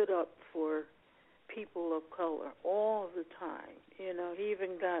he stood up for people of color all the time. You know, he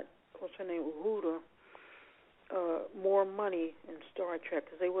even got, what's her name, Uhura, more money in Star Trek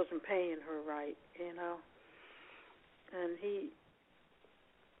because they wasn't paying her right, you know. And he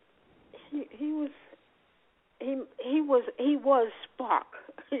was Spock,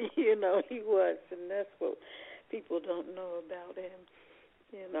 you know, he was, and that's what people don't know about him,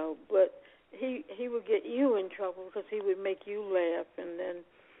 you know. But he would get you in trouble because he would make you laugh, and then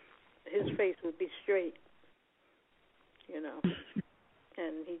his face would be straight, you know.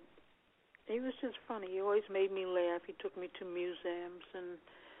 And he was just funny. He always made me laugh. He took me to museums and,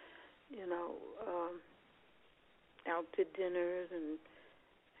 you know, out to dinners, and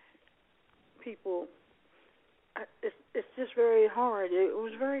people. It's just very hard. It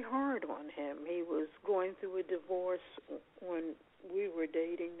was very hard on him. He was going through a divorce when we were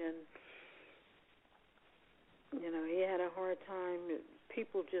dating, and, you know, he had a hard time.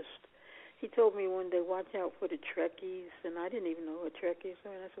 People just, he told me one day, watch out for the Trekkies, and I didn't even know what Trekkies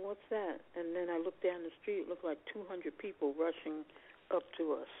were, and I said, what's that? And then I looked down the street, it looked like 200 people rushing up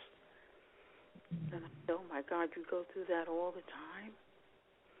to us. And I said, oh, my God, you go through that all the time?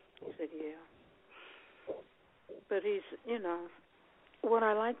 He said, yeah. But he's, you know, what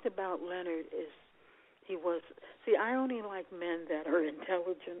I liked about Leonard is I only like men that are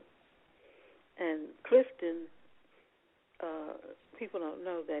intelligent. And Clifton, people don't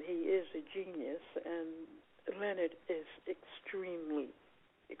know that he is a genius, and Leonard is extremely,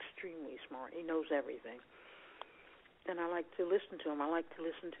 extremely smart. He knows everything. And I like to listen to him. I like to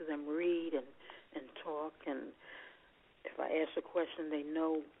listen to them read and talk, and if I ask a question, they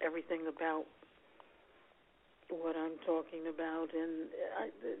know everything about what I'm talking about, and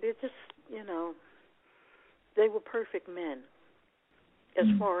they're just, you know, they were perfect men as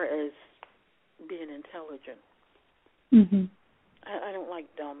far as being intelligent. Mm-hmm. I don't like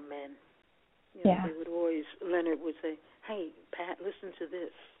dumb men. You know, they would always, Leonard would say, hey, Pat, listen to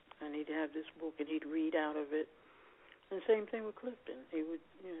this, and he'd have this book, and he'd read out of it. And same thing with Clifton. He would,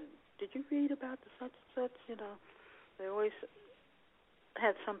 you know, did you read about the such and such? You know, they always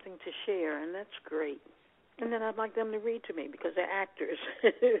had something to share, and that's great. And then I'd like them to read to me because they're actors.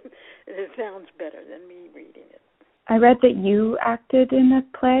 It sounds better than me reading it. I read that you acted in the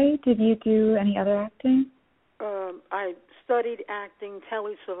play. Did you do any other acting? I studied acting.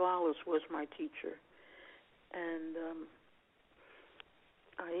 Telly Savalas was my teacher. And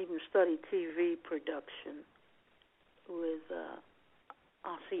I even studied TV production with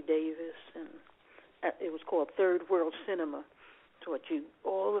Ossie Davis. And it was called Third World Cinema. Taught you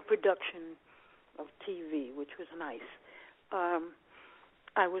all the production of TV, which was nice.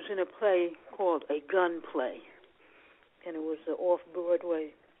 I was in a play called A Gun Play, and it was an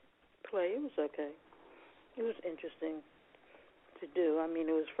off-Broadway play. It was okay. It was interesting to do. I mean,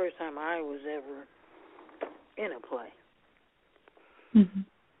 it was the first time I was ever in a play. Mm-hmm.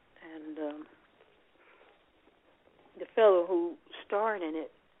 And the fellow who starred in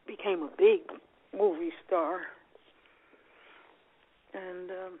it became a big movie star.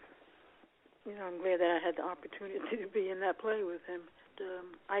 And you know, I'm glad that I had the opportunity to be in that play with him.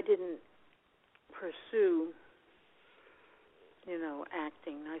 I didn't pursue, you know,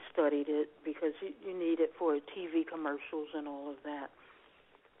 acting. I studied it because you need it for TV commercials and all of that.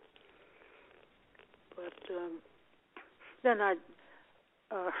 But then a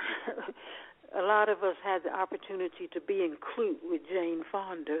lot of us had the opportunity to be in Clute with Jane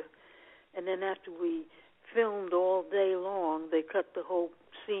Fonda, and then after we filmed all day long, they cut the whole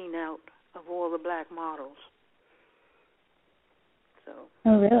scene out of all the black models. So.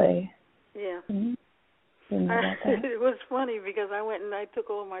 Oh, really? Yeah. Mm-hmm. It was funny because I went and I took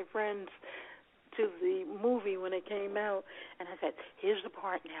all my friends to the movie when it came out, and I said, here's the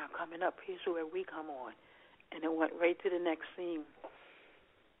part now coming up. Here's where we come on. And it went right to the next scene.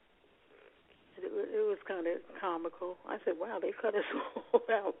 It was kind of comical. I said, wow, they cut us all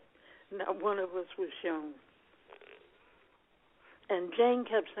out. Not one of us was shown. And Jane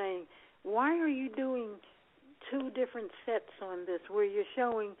kept saying, why are you doing two different sets on this where you're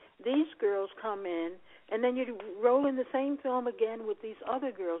showing these girls come in and then you're rolling the same film again with these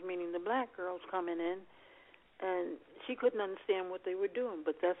other girls, meaning the black girls coming in, And she couldn't understand what they were doing,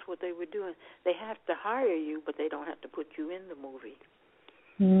 but that's what they were doing. They have to hire you, but they don't have to put you in the movie.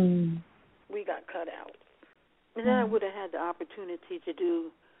 We got cut out. And then I would have had the opportunity to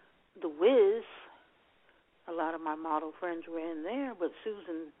do The Wiz. A lot of my model friends were in there, but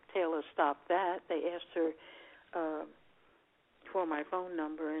Susan Taylor stopped that. They asked her for my phone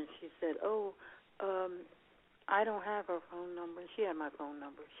number, and she said, I don't have her phone number. She had my phone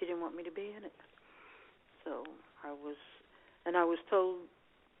number. She didn't want me to be in it. So I was told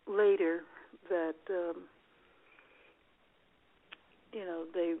later that,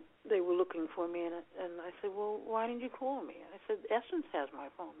 they were looking for me, and I said, well, why didn't you call me? I said, Essence has my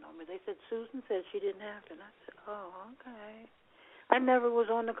phone number. They said, Susan said she didn't have it. And I said, oh, okay. I never was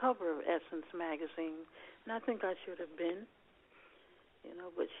on the cover of Essence magazine, and I think I should have been,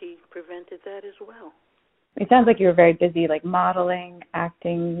 but she prevented that as well. It sounds like you were very busy, like modeling,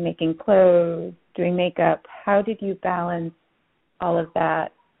 acting, making clothes, doing makeup. How did you balance all of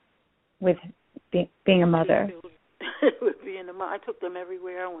that with being a mother? With being a mother. I took them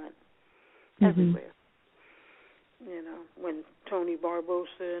everywhere I went. Everywhere. When Tony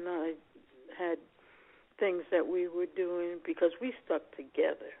Barbosa and I had things that we were doing, because we stuck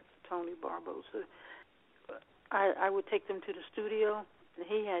together, Tony Barbosa. I would take them to the studio, and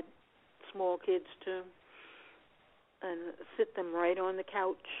he had small kids too, and sit them right on the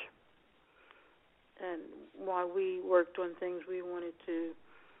couch. And while we worked on things we wanted to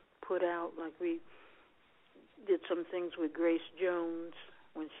put out, like we did some things with Grace Jones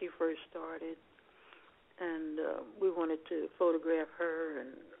when she first started, and we wanted to photograph her and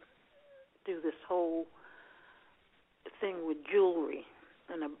do this whole thing with jewelry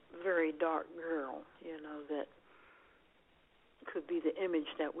and a very dark girl, that could be the image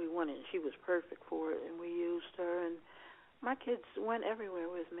that we wanted. She was perfect for it, and we used her, and my kids went everywhere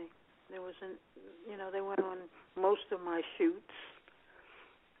with me. There wasn't, they went on most of my shoots,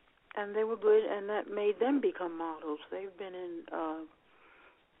 and they were good, and that made them become models. They've been in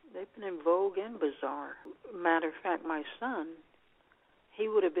Vogue and Bazaar. Matter of fact, my son, he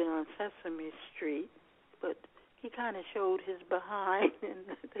would have been on Sesame Street, but he kind of showed his behind,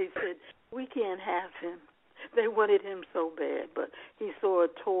 and they said, we can't have him. They wanted him so bad, but he saw a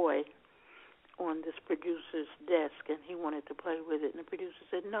toy on this producer's desk, and he wanted to play with it, and the producer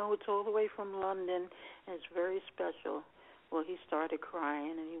said, no, it's all the way from London, and it's very special. Well, he started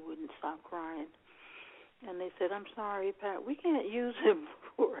crying, and he wouldn't stop crying. And they said, I'm sorry, Pat, we can't use him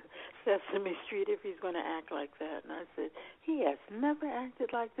for Sesame Street if he's going to act like that. And I said, he has never acted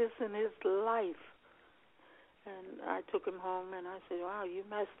like this in his life. And I took him home, and I said, wow, you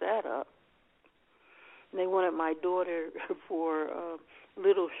messed that up. And they wanted my daughter for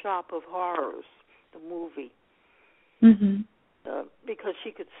Little Shop of Horrors, the movie, because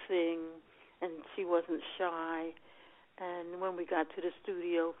she could sing, and she wasn't shy. And when we got to the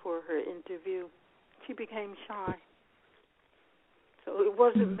studio for her interview, she became shy. So it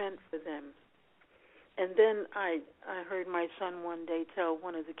wasn't meant for them. And then I heard my son one day tell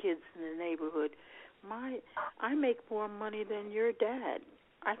one of the kids in the neighborhood, I make more money than your dad.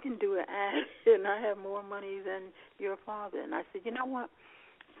 I can do an ad, and I have more money than your father. And I said, you know what?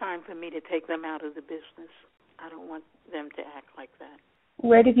 It's time for me to take them out of the business. I don't want them to act like that.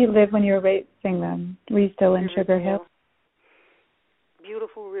 Where did you live when you were raising them? Were you still in Sugar Hill?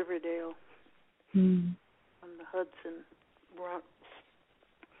 Beautiful Riverdale. On the Hudson, Bronx.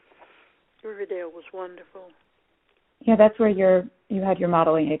 Riverdale was wonderful. Yeah, that's where you had your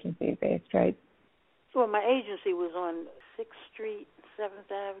modeling agency based, right? Well, my agency was on 6th Street, 7th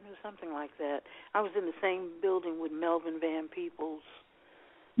Avenue, something like that. I was in the same building with Melvin Van Peebles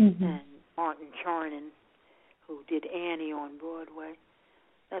and Martin Charnin, who did Annie on Broadway.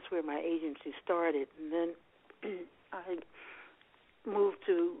 That's where my agency started. And then I moved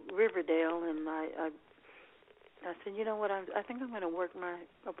to Riverdale, and I said, you know what, I think I'm going to work. My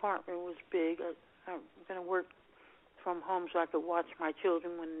apartment was big. I'm going to work from home so I could watch my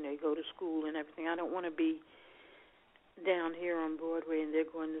children when they go to school and everything. I don't want to be down here on Broadway and they're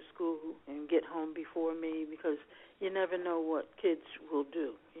going to school and get home before me, because you never know what kids will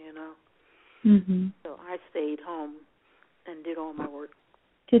do, So I stayed home and did all my work.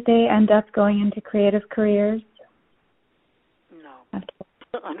 Did they end up going into creative careers? No.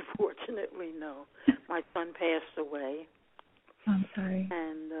 Unfortunately, no. My son passed away. I'm sorry.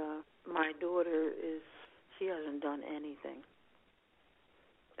 And my daughter she hasn't done anything.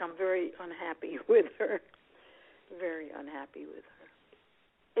 I'm very unhappy with her. Very unhappy with her.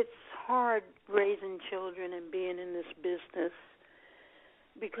 It's hard raising children and being in this business,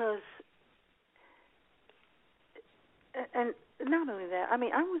 because, and not only that, I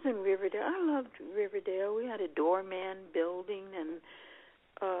mean, I was in Riverdale. I loved Riverdale. We had a doorman building, and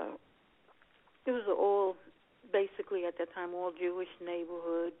it was all, basically at that time, all Jewish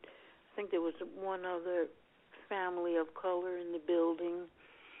neighborhood. I think there was one other family of color in the building.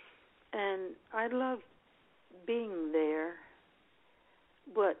 And I loved being there,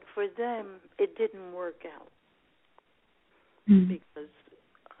 but for them, it didn't work out because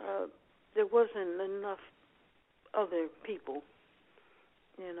there wasn't enough other people.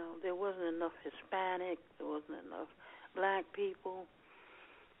 You know, there wasn't enough Hispanic, there wasn't enough black people,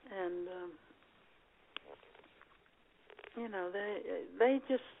 and you know, they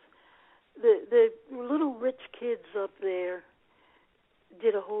just the little rich kids up there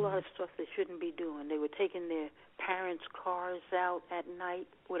did a whole lot of stuff they shouldn't be doing. They were taking their parents' cars out at night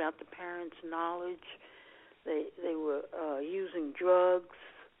without the parents' knowledge. They were using drugs,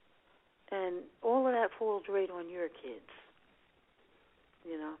 and all of that falls right on your kids.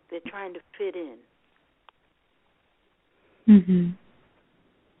 You know, they're trying to fit in. Mhm.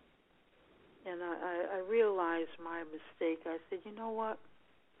 And I realized my mistake. I said, you know what?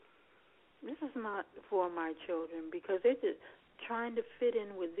 This is not for my children, because they're just trying to fit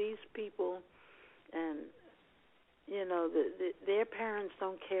in with these people, and you know, their parents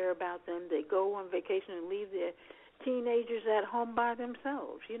don't care about them. They go on vacation and leave their teenagers at home by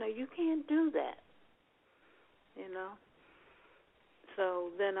themselves. You know, you can't do that. You know.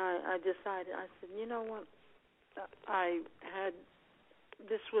 So then I decided. I said, you know what?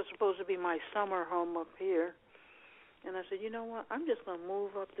 This was supposed to be my summer home up here, and I said, you know what? I'm just going to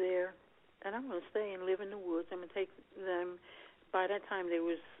move up there, and I'm going to stay and live in the woods. I'm going to take them. By that time, they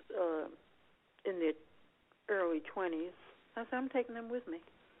was in their early 20s. I said, I'm taking them with me.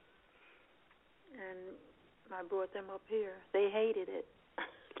 And I brought them up here. They hated it.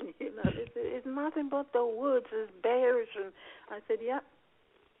 You know, it's nothing but the woods. It's bears. And I said, yep,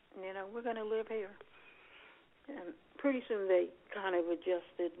 you know, we're going to live here. And pretty soon they kind of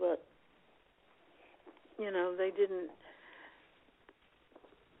adjusted, but, you know, they didn't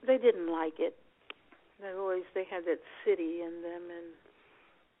like it. They had that city in them, and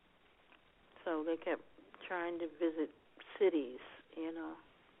so they kept trying to visit cities, you know,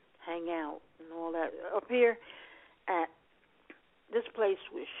 hang out and all that. Up here, this place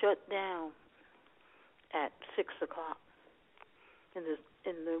was shut down at 6 o'clock. In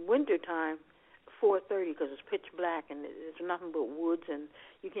the wintertime, 4:30, because it's pitch black and there's nothing but woods, and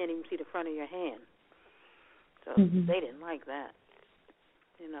you can't even see the front of your hand. So they didn't like that.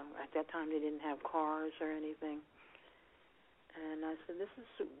 You know, at that time they didn't have cars or anything. And I said, this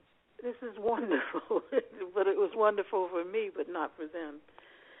is wonderful. But it was wonderful for me, but not for them,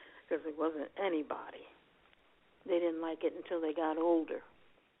 because it wasn't anybody. They didn't like it until they got older.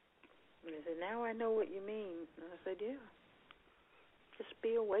 And they said, now I know what you mean. And I said, yeah. Just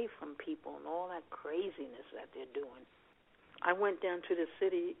be away from people and all that craziness that they're doing. I went down to the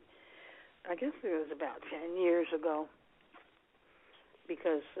city, I guess it was about 10 years ago,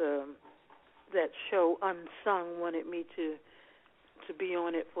 because that show Unsung wanted me to be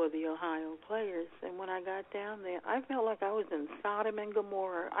on it for the Ohio Players. And when I got down there, I felt like I was in Sodom and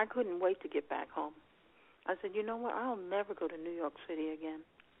Gomorrah. I couldn't wait to get back home. I said, you know what, I'll never go to New York City again.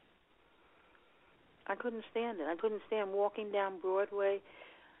 I couldn't stand it. I couldn't stand walking down Broadway.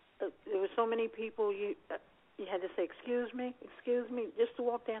 There were so many people, you had to say, excuse me, just to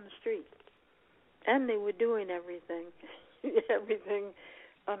walk down the street. And they were doing everything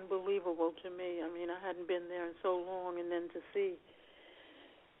unbelievable to me. I mean, I hadn't been there in so long, and then to see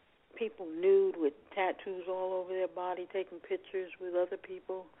people nude with tattoos all over their body, taking pictures with other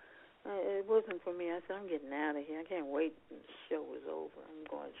people, it wasn't for me. I said, I'm getting out of here. I can't wait until the show is over. I'm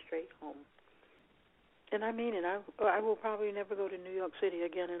going straight home. And I mean it. I will probably never go to New York City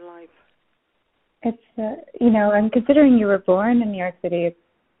again in life. It's, you know, and considering you were born in New York City, it's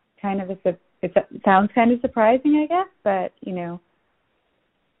kind of it sounds kind of surprising, I guess, but, you know,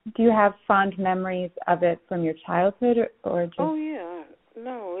 do you have fond memories of it from your childhood or just... Oh, yeah.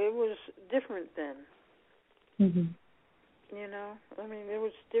 No, it was different then. You know, I mean, it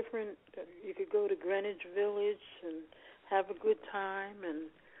was different. You could go to Greenwich Village and have a good time, and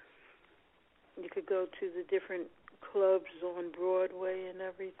you could go to the different clubs on Broadway and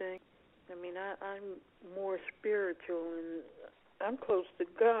everything. I mean, I'm more spiritual, and I'm close to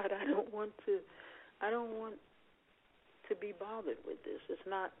God. I don't want to be bothered with this. It's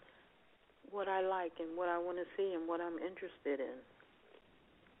not what I like and what I want to see and what I'm interested in.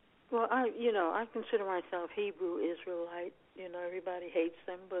 Well, I consider myself Hebrew Israelite. You know, everybody hates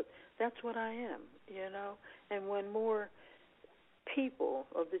them, but that's what I am, you know. And when more people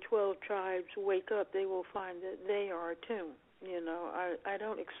of the 12 tribes wake up, they will find that they are too. I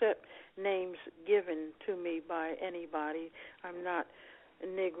don't accept names given to me by anybody. I'm not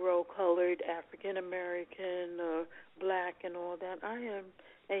Negro, colored, African American, black, and all that. I am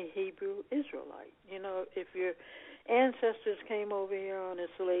a Hebrew Israelite. If your ancestors came over here on a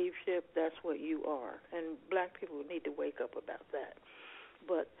slave ship, that's what you are. And black people need to wake up about that.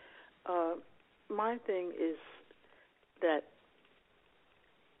 But my thing is that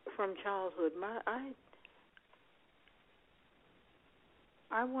from childhood,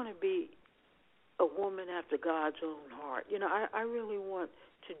 I want to be a woman after God's own heart. I really want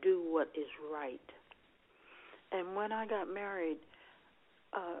to do what is right. And when I got married,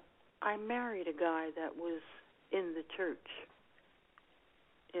 I married a guy that was in the church.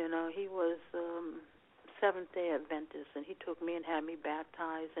 He was Seventh-day Adventist, and he took me and had me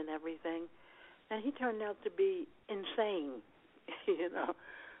baptized and everything. And he turned out to be insane,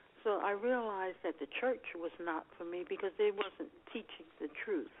 So I realized that the church was not for me because they wasn't teaching the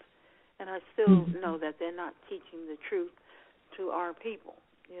truth. And I still know that they're not teaching the truth to our people,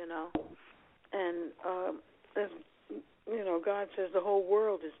 And, God says the whole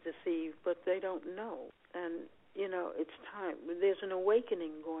world is deceived, but they don't know. And, it's time. There's an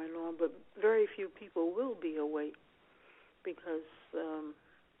awakening going on, but very few people will be awake because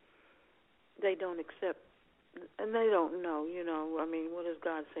they don't accept, and they don't know, what does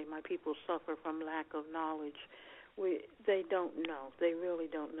God say? My people suffer from lack of knowledge. They don't know. They really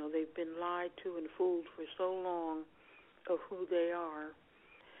don't know. They've been lied to and fooled for so long of who they are.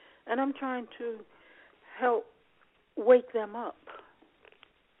 And I'm trying to help wake them up.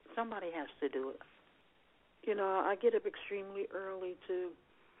 Somebody has to do it. I get up extremely early to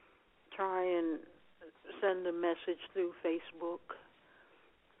try and send a message through Facebook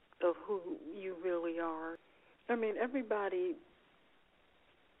of who you really are. Everybody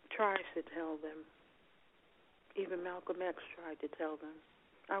tries to tell them. Even Malcolm X tried to tell them.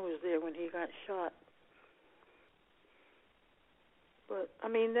 I was there when he got shot. But,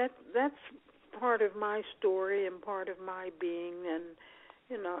 that's part of my story and part of my being. And,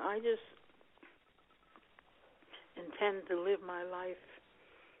 I just intend to live my life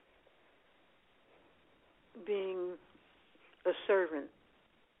being a servant,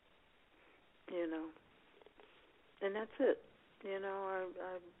 And that's it.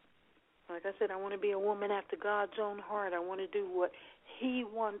 Like I said, I want to be a woman after God's own heart. I want to do what He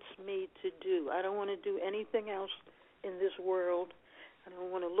wants me to do. I don't want to do anything else in this world. I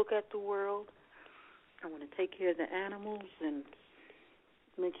don't want to look at the world. I want to take care of the animals and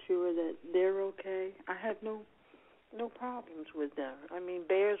make sure that they're okay. I have no problems with them.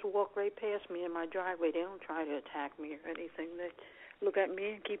 Bears walk right past me in my driveway. They don't try to attack me or anything. They look at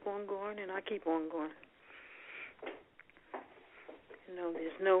me and keep on going, and I keep on going.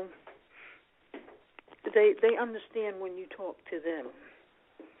 There's no... They understand when you talk to them.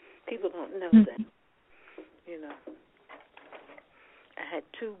 People don't know that. I had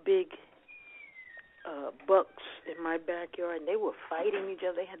two big bucks in my backyard, and they were fighting each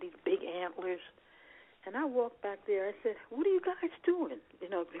other. They had these big antlers. And I walked back there. I said, what are you guys doing?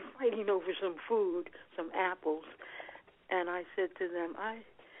 They're fighting over some food, some apples. And I said to them, I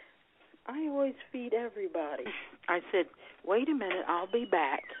always feed everybody. I said, wait a minute, I'll be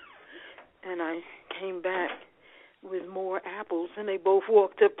back. And I came back with more apples, and they both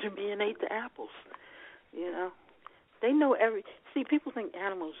walked up to me and ate the apples. They know See, people think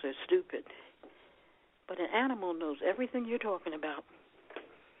animals are stupid, but an animal knows everything you're talking about.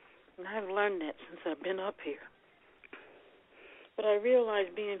 And I've learned that since I've been up here. But I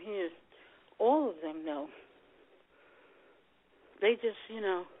realized being here, all of them know. They just,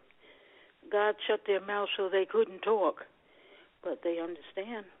 God shut their mouths so they couldn't talk, but they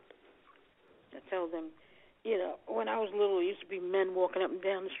understand. I tell them, when I was little, there used to be men walking up and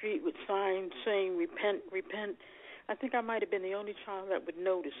down the street with signs saying, repent, repent. I think I might have been the only child that would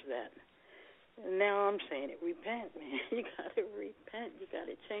notice that. And now I'm saying it, repent, man. You got to repent. You got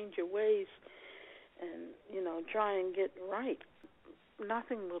to change your ways and, try and get right.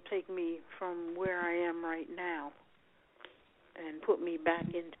 Nothing will take me from where I am right now and put me back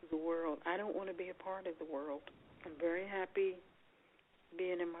into the world. I don't want to be a part of the world. I'm very happy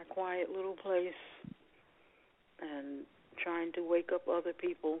being in my quiet little place and trying to wake up other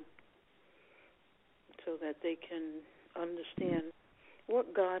people so that they can understand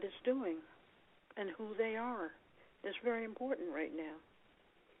what God is doing and who they are. It's very important right now.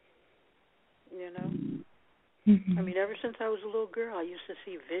 Ever since I was a little girl, I used to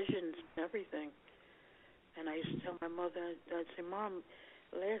see visions and everything. And I used to tell my mother, I'd say, Mom,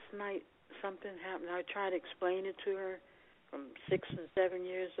 last night something happened. I'd try to explain it to her. from 6 and 7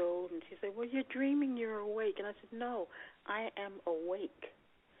 years old. And she said, well, you're dreaming you're awake. And I said, no, I am awake.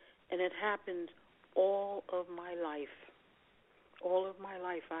 And it happened all of my life. All of my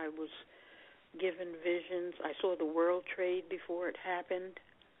life I was given visions. I saw the World Trade before it happened.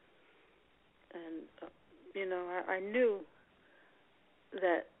 And, I knew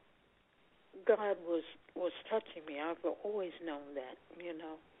that God was touching me. I've always known that,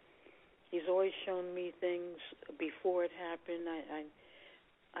 He's always shown me things before it happened.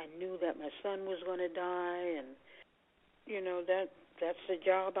 I knew that my son was going to die, and, that's the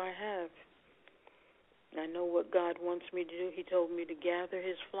job I have. I know what God wants me to do. He told me to gather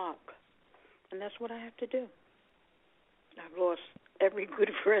His flock, and that's what I have to do. I've lost every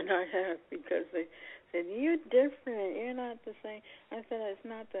good friend I have because they said, you're different, you're not the same. I said, it's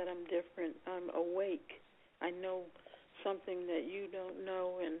not that I'm different. I'm awake. I know something that you don't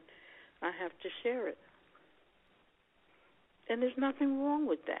know, and I have to share it. And there's nothing wrong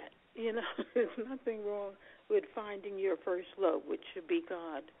with that. There's nothing wrong with finding your first love, which should be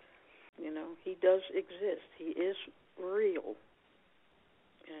God. He does exist. He is real.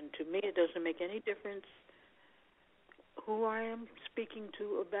 And to me, it doesn't make any difference who I am speaking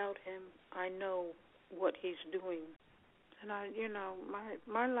to about Him. I know what He's doing. And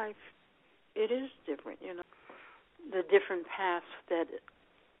my life, it is different, the different paths that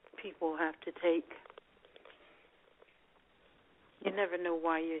people have to take. You never know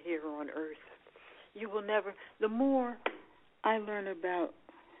why you're here on earth. You will never. The more I learn about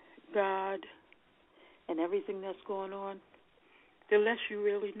God and everything that's going on, the less you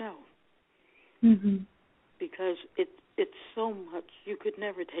really know. Mm-hmm. Because it's so much, you could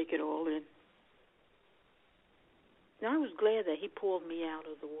never take it all in. And I was glad that He pulled me out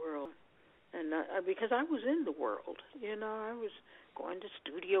of the world, and because I was in the world. I was going to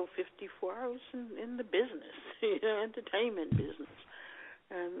Studio 54. I was in the business, entertainment business,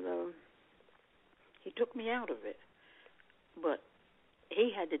 and He took me out of it. But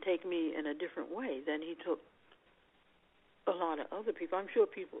He had to take me in a different way than He took a lot of other people. I'm sure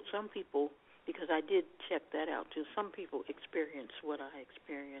some people, because I did check that out too, some people experience what I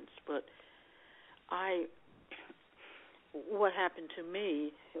experienced, but what happened to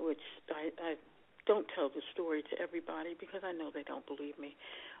me, which I don't tell the story to everybody because I know they don't believe me,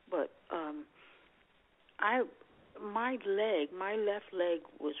 but my left leg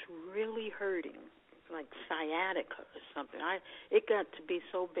was really hurting, like sciatica or something. It got to be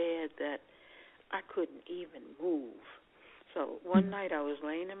so bad that I couldn't even move. So one night I was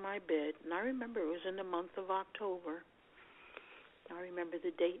laying in my bed, and I remember it was in the month of October. I remember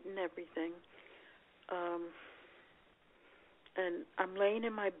the date and everything. And I'm laying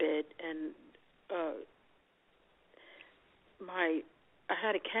in my bed, and I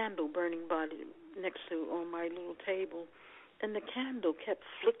had a candle burning next to on my little table, and the candle kept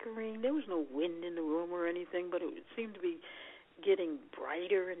flickering. There was no wind in the room or anything, but it seemed to be getting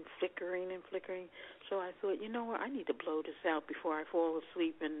brighter and flickering. So I thought, you know what, I need to blow this out before I fall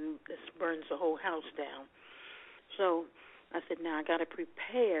asleep and this burns the whole house down. So I said, now I got to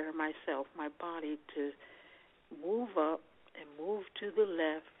prepare myself, my body, to move up and move to the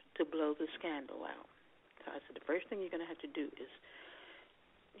left to blow this candle out. So I said, the first thing you're going to have to do is,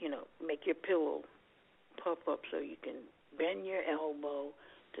 make your pillow puff up so you can bend your elbow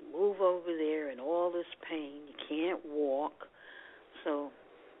to move over there in all this pain. You can't walk. So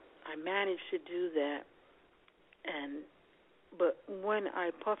I managed to do that. But when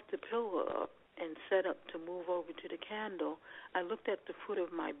I puffed the pillow up and set up to move over to the candle, I looked at the foot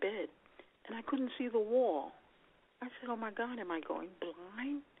of my bed, and I couldn't see the wall. I said, oh, my God, am I going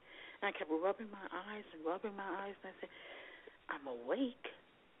blind? And I kept rubbing my eyes, and I said, I'm awake,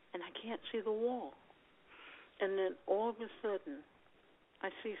 and I can't see the wall. And then all of a sudden, I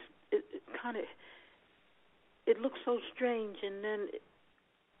see it looked so strange, and then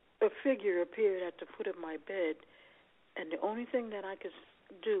a figure appeared at the foot of my bed, and the only thing that I could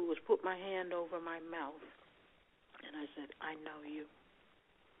do was put my hand over my mouth, and I said, I know you.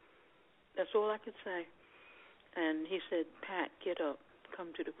 That's all I could say. And he said, Pat, get up,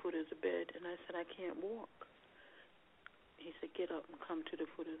 come to the foot of the bed. And I said, I can't walk. He said, get up and come to the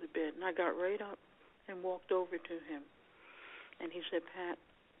foot of the bed. And I got right up and walked over to him. And he said, Pat,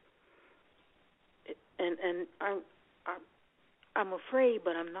 and I'm afraid,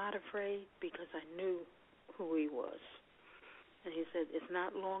 but I'm not afraid because I knew who he was. And he said, it's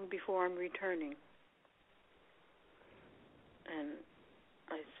not long before I'm returning. And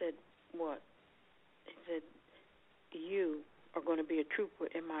I said, what? He said, you are going to be a trooper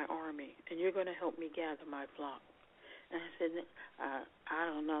in my army, and you're going to help me gather my flock. And I said, I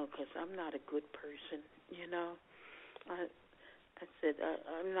don't know, because I'm not a good person, I said,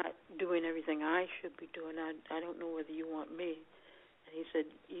 I'm not doing everything I should be doing. I don't know whether you want me. And he said,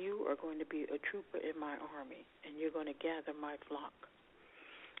 you are going to be a trooper in my army, and you're going to gather my flock.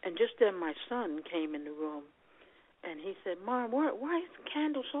 And just then my son came in the room, and he said, Mom, why is the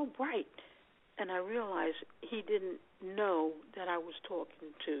candle so bright? And I realized he didn't know that I was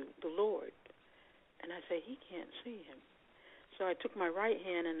talking to the Lord. And I said, he can't see him. So I took my right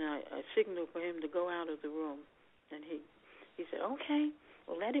hand and I signaled for him to go out of the room. And he said, okay,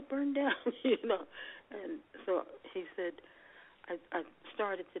 well, let it burn down, And so he said, I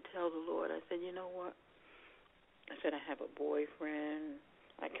started to tell the Lord, I said, you know what? I said, I have a boyfriend.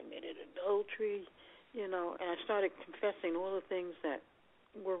 I committed adultery, and I started confessing all the things that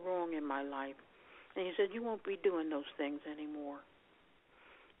were wrong in my life. And he said, you won't be doing those things anymore.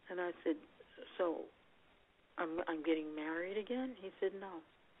 And I said, so I'm getting married again? He said, no,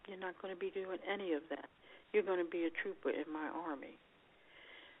 you're not going to be doing any of that. You're going to be a trooper in my army.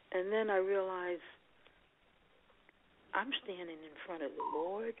 And then I realized I'm standing in front of the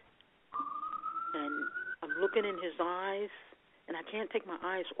Lord, and I'm looking in his eyes, and I can't take my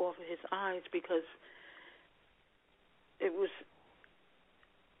eyes off of his eyes because they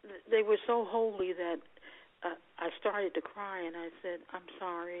were so holy that I started to cry, and I said, I'm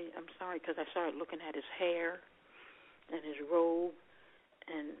sorry, because I started looking at his hair and his robe,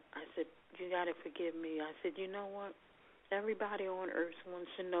 and I said, you got to forgive me. I said, you know what? Everybody on earth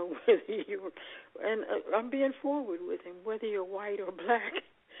wants to know whether you're, and I'm being forward with him, whether you're white or black.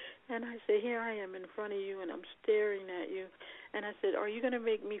 And I said, here I am in front of you, and I'm staring at you. And I said, are you going to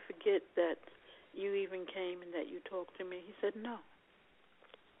make me forget that you even came and that you talked to me? He said, no.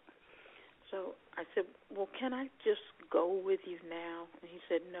 So I said, well, can I just go with you now? And he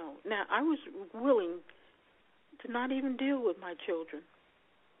said, no. Now, I was willing to not even deal with my children.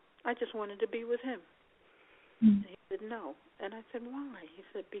 I just wanted to be with him. Mm-hmm. And he said, no. And I said, why? He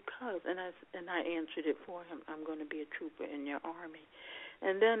said, because. And I answered it for him. I'm going to be a trooper in your army.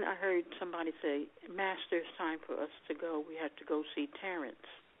 And then I heard somebody say, Master, it's time for us to go. We have to go see Terrence.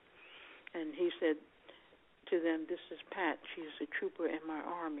 And he said to them, this is Pat. She's a trooper in my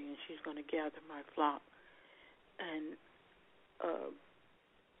army, and she's going to gather my flock. And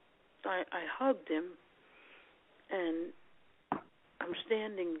I hugged him, and I'm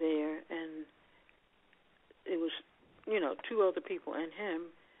standing there, and it was, two other people and him,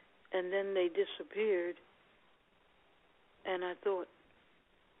 and then they disappeared, and I thought,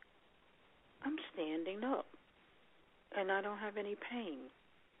 I'm standing up, and I don't have any pain.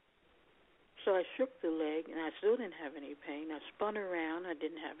 So I shook the leg, and I still didn't have any pain. I spun around. I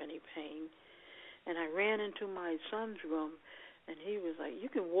didn't have any pain. And I ran into my son's room, and he was like, you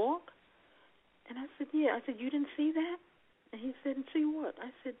can walk? And I said, yeah. I said, you didn't see that? And he said, see what? I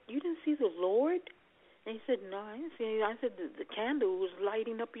said, you didn't see the Lord? And he said, no, I didn't see anything. I said, the candle was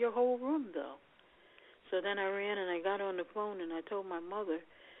lighting up your whole room, though. So then I ran, and I got on the phone, and I told my mother,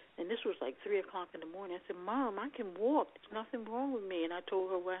 and this was like 3 o'clock in the morning. I said, Mom, I can walk. There's nothing wrong with me. And I told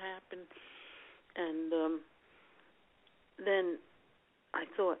her what happened. And then I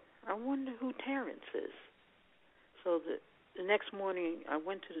thought, I wonder who Terrence is. So the next morning I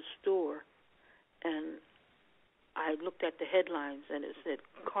went to the store, and I looked at the headlines, and it said,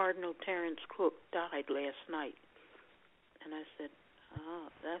 Cardinal Terrence Cook died last night. And I said,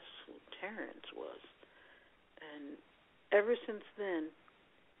 that's who Terrence was. And ever since then,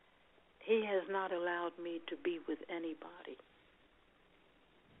 he has not allowed me to be with anybody.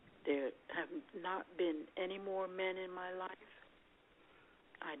 There have not been any more men in my life.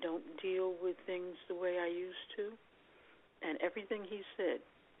 I don't deal with things the way I used to. And everything he said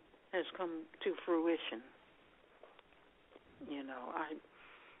has come to fruition.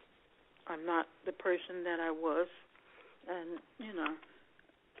 I'm not the person that I was. And,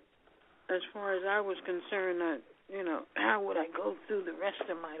 as far as I was concerned, how would I go through the rest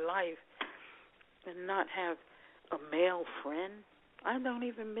of my life and not have a male friend? I don't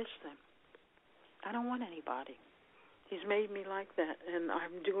even miss them. I don't want anybody. He's made me like that, and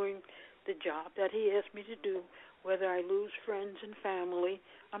I'm doing the job that he asked me to do. Whether I lose friends and family,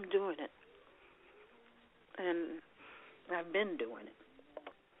 I'm doing it. And I've been doing it.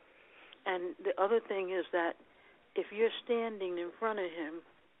 And the other thing is that if you're standing in front of him,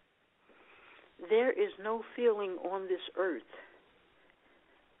 there is no feeling on this earth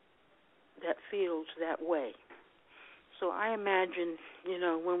that feels that way. So I imagine,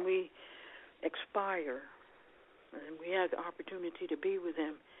 when we expire and we have the opportunity to be with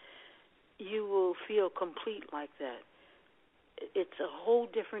him, you will feel complete like that. It's a whole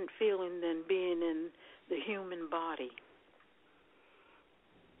different feeling than being in the human body.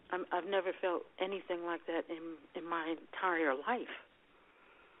 I've never felt anything like that in my entire life.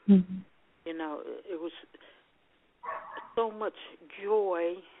 Mm-hmm. You know, it was so much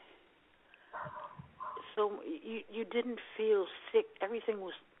joy. So you didn't feel sick. Everything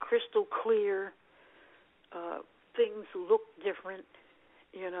was crystal clear. Things looked different,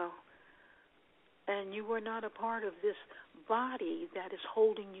 you know. And you were not a part of this body that is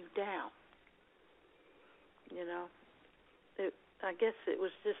holding you down. You know, I guess it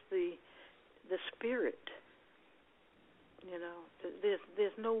was just the spirit. You know,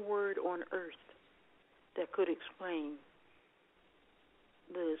 there's no word on earth that could explain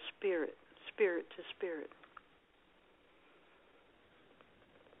the spirit to spirit.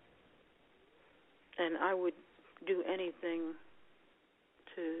 And I would do anything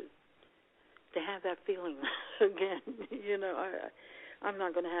to have that feeling again. You know, I'm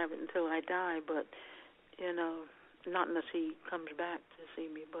not going to have it until I die, but, you know, not unless he comes back to see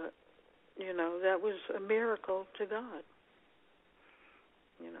me. But, you know, that was a miracle to God.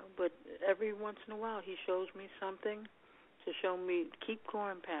 You know, but every once in a while he shows me something to show me, keep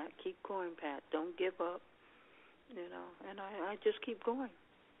going, Pat, keep going, Pat, don't give up, you know, and I just keep going.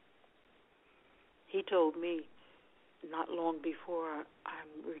 He told me not long before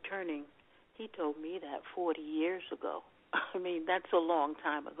I'm returning, he told me that 40 years ago. I mean, that's a long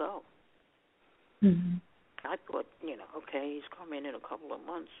time ago. Mm-hmm. I thought, you know, okay, he's coming in a couple of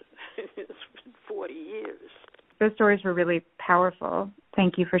months. It's been 40 years. Those stories were really powerful.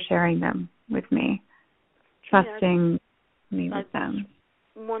 Thank you for sharing them with me, trusting me with them.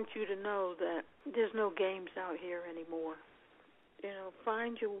 I want you to know that there's no games out here anymore. You know,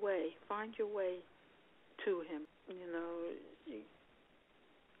 find your way to him. You know,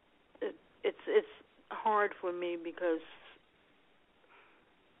 it's hard for me because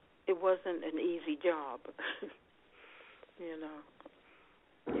it wasn't an easy job. You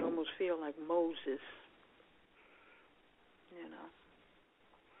know, you almost feel like Moses. You know,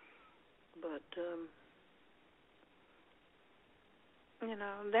 but you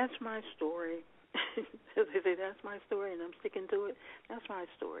know, that's my story. They say that's my story, and I'm sticking to it. That's my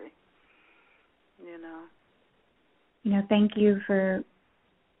story. You know. You know, thank you for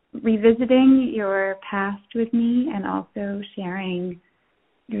revisiting your past with me and also sharing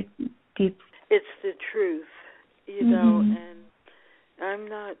your deep. It's the truth, you know, and I'm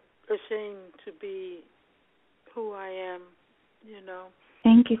not ashamed to be who I am, you know.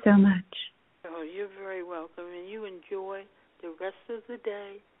 Thank you so much. Oh, you're very welcome, and you enjoy the rest of the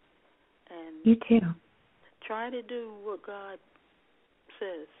day. And you too. Try to do what God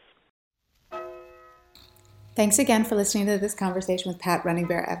says. Thanks again for listening to this conversation with Pat Running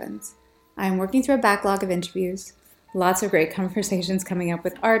Bear Evans. I am working through a backlog of interviews, lots of great conversations coming up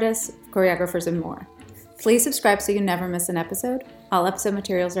with artists, choreographers, and more. Please subscribe so you never miss an episode. All episode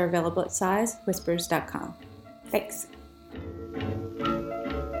materials are available at sizewhispers.com. Thanks.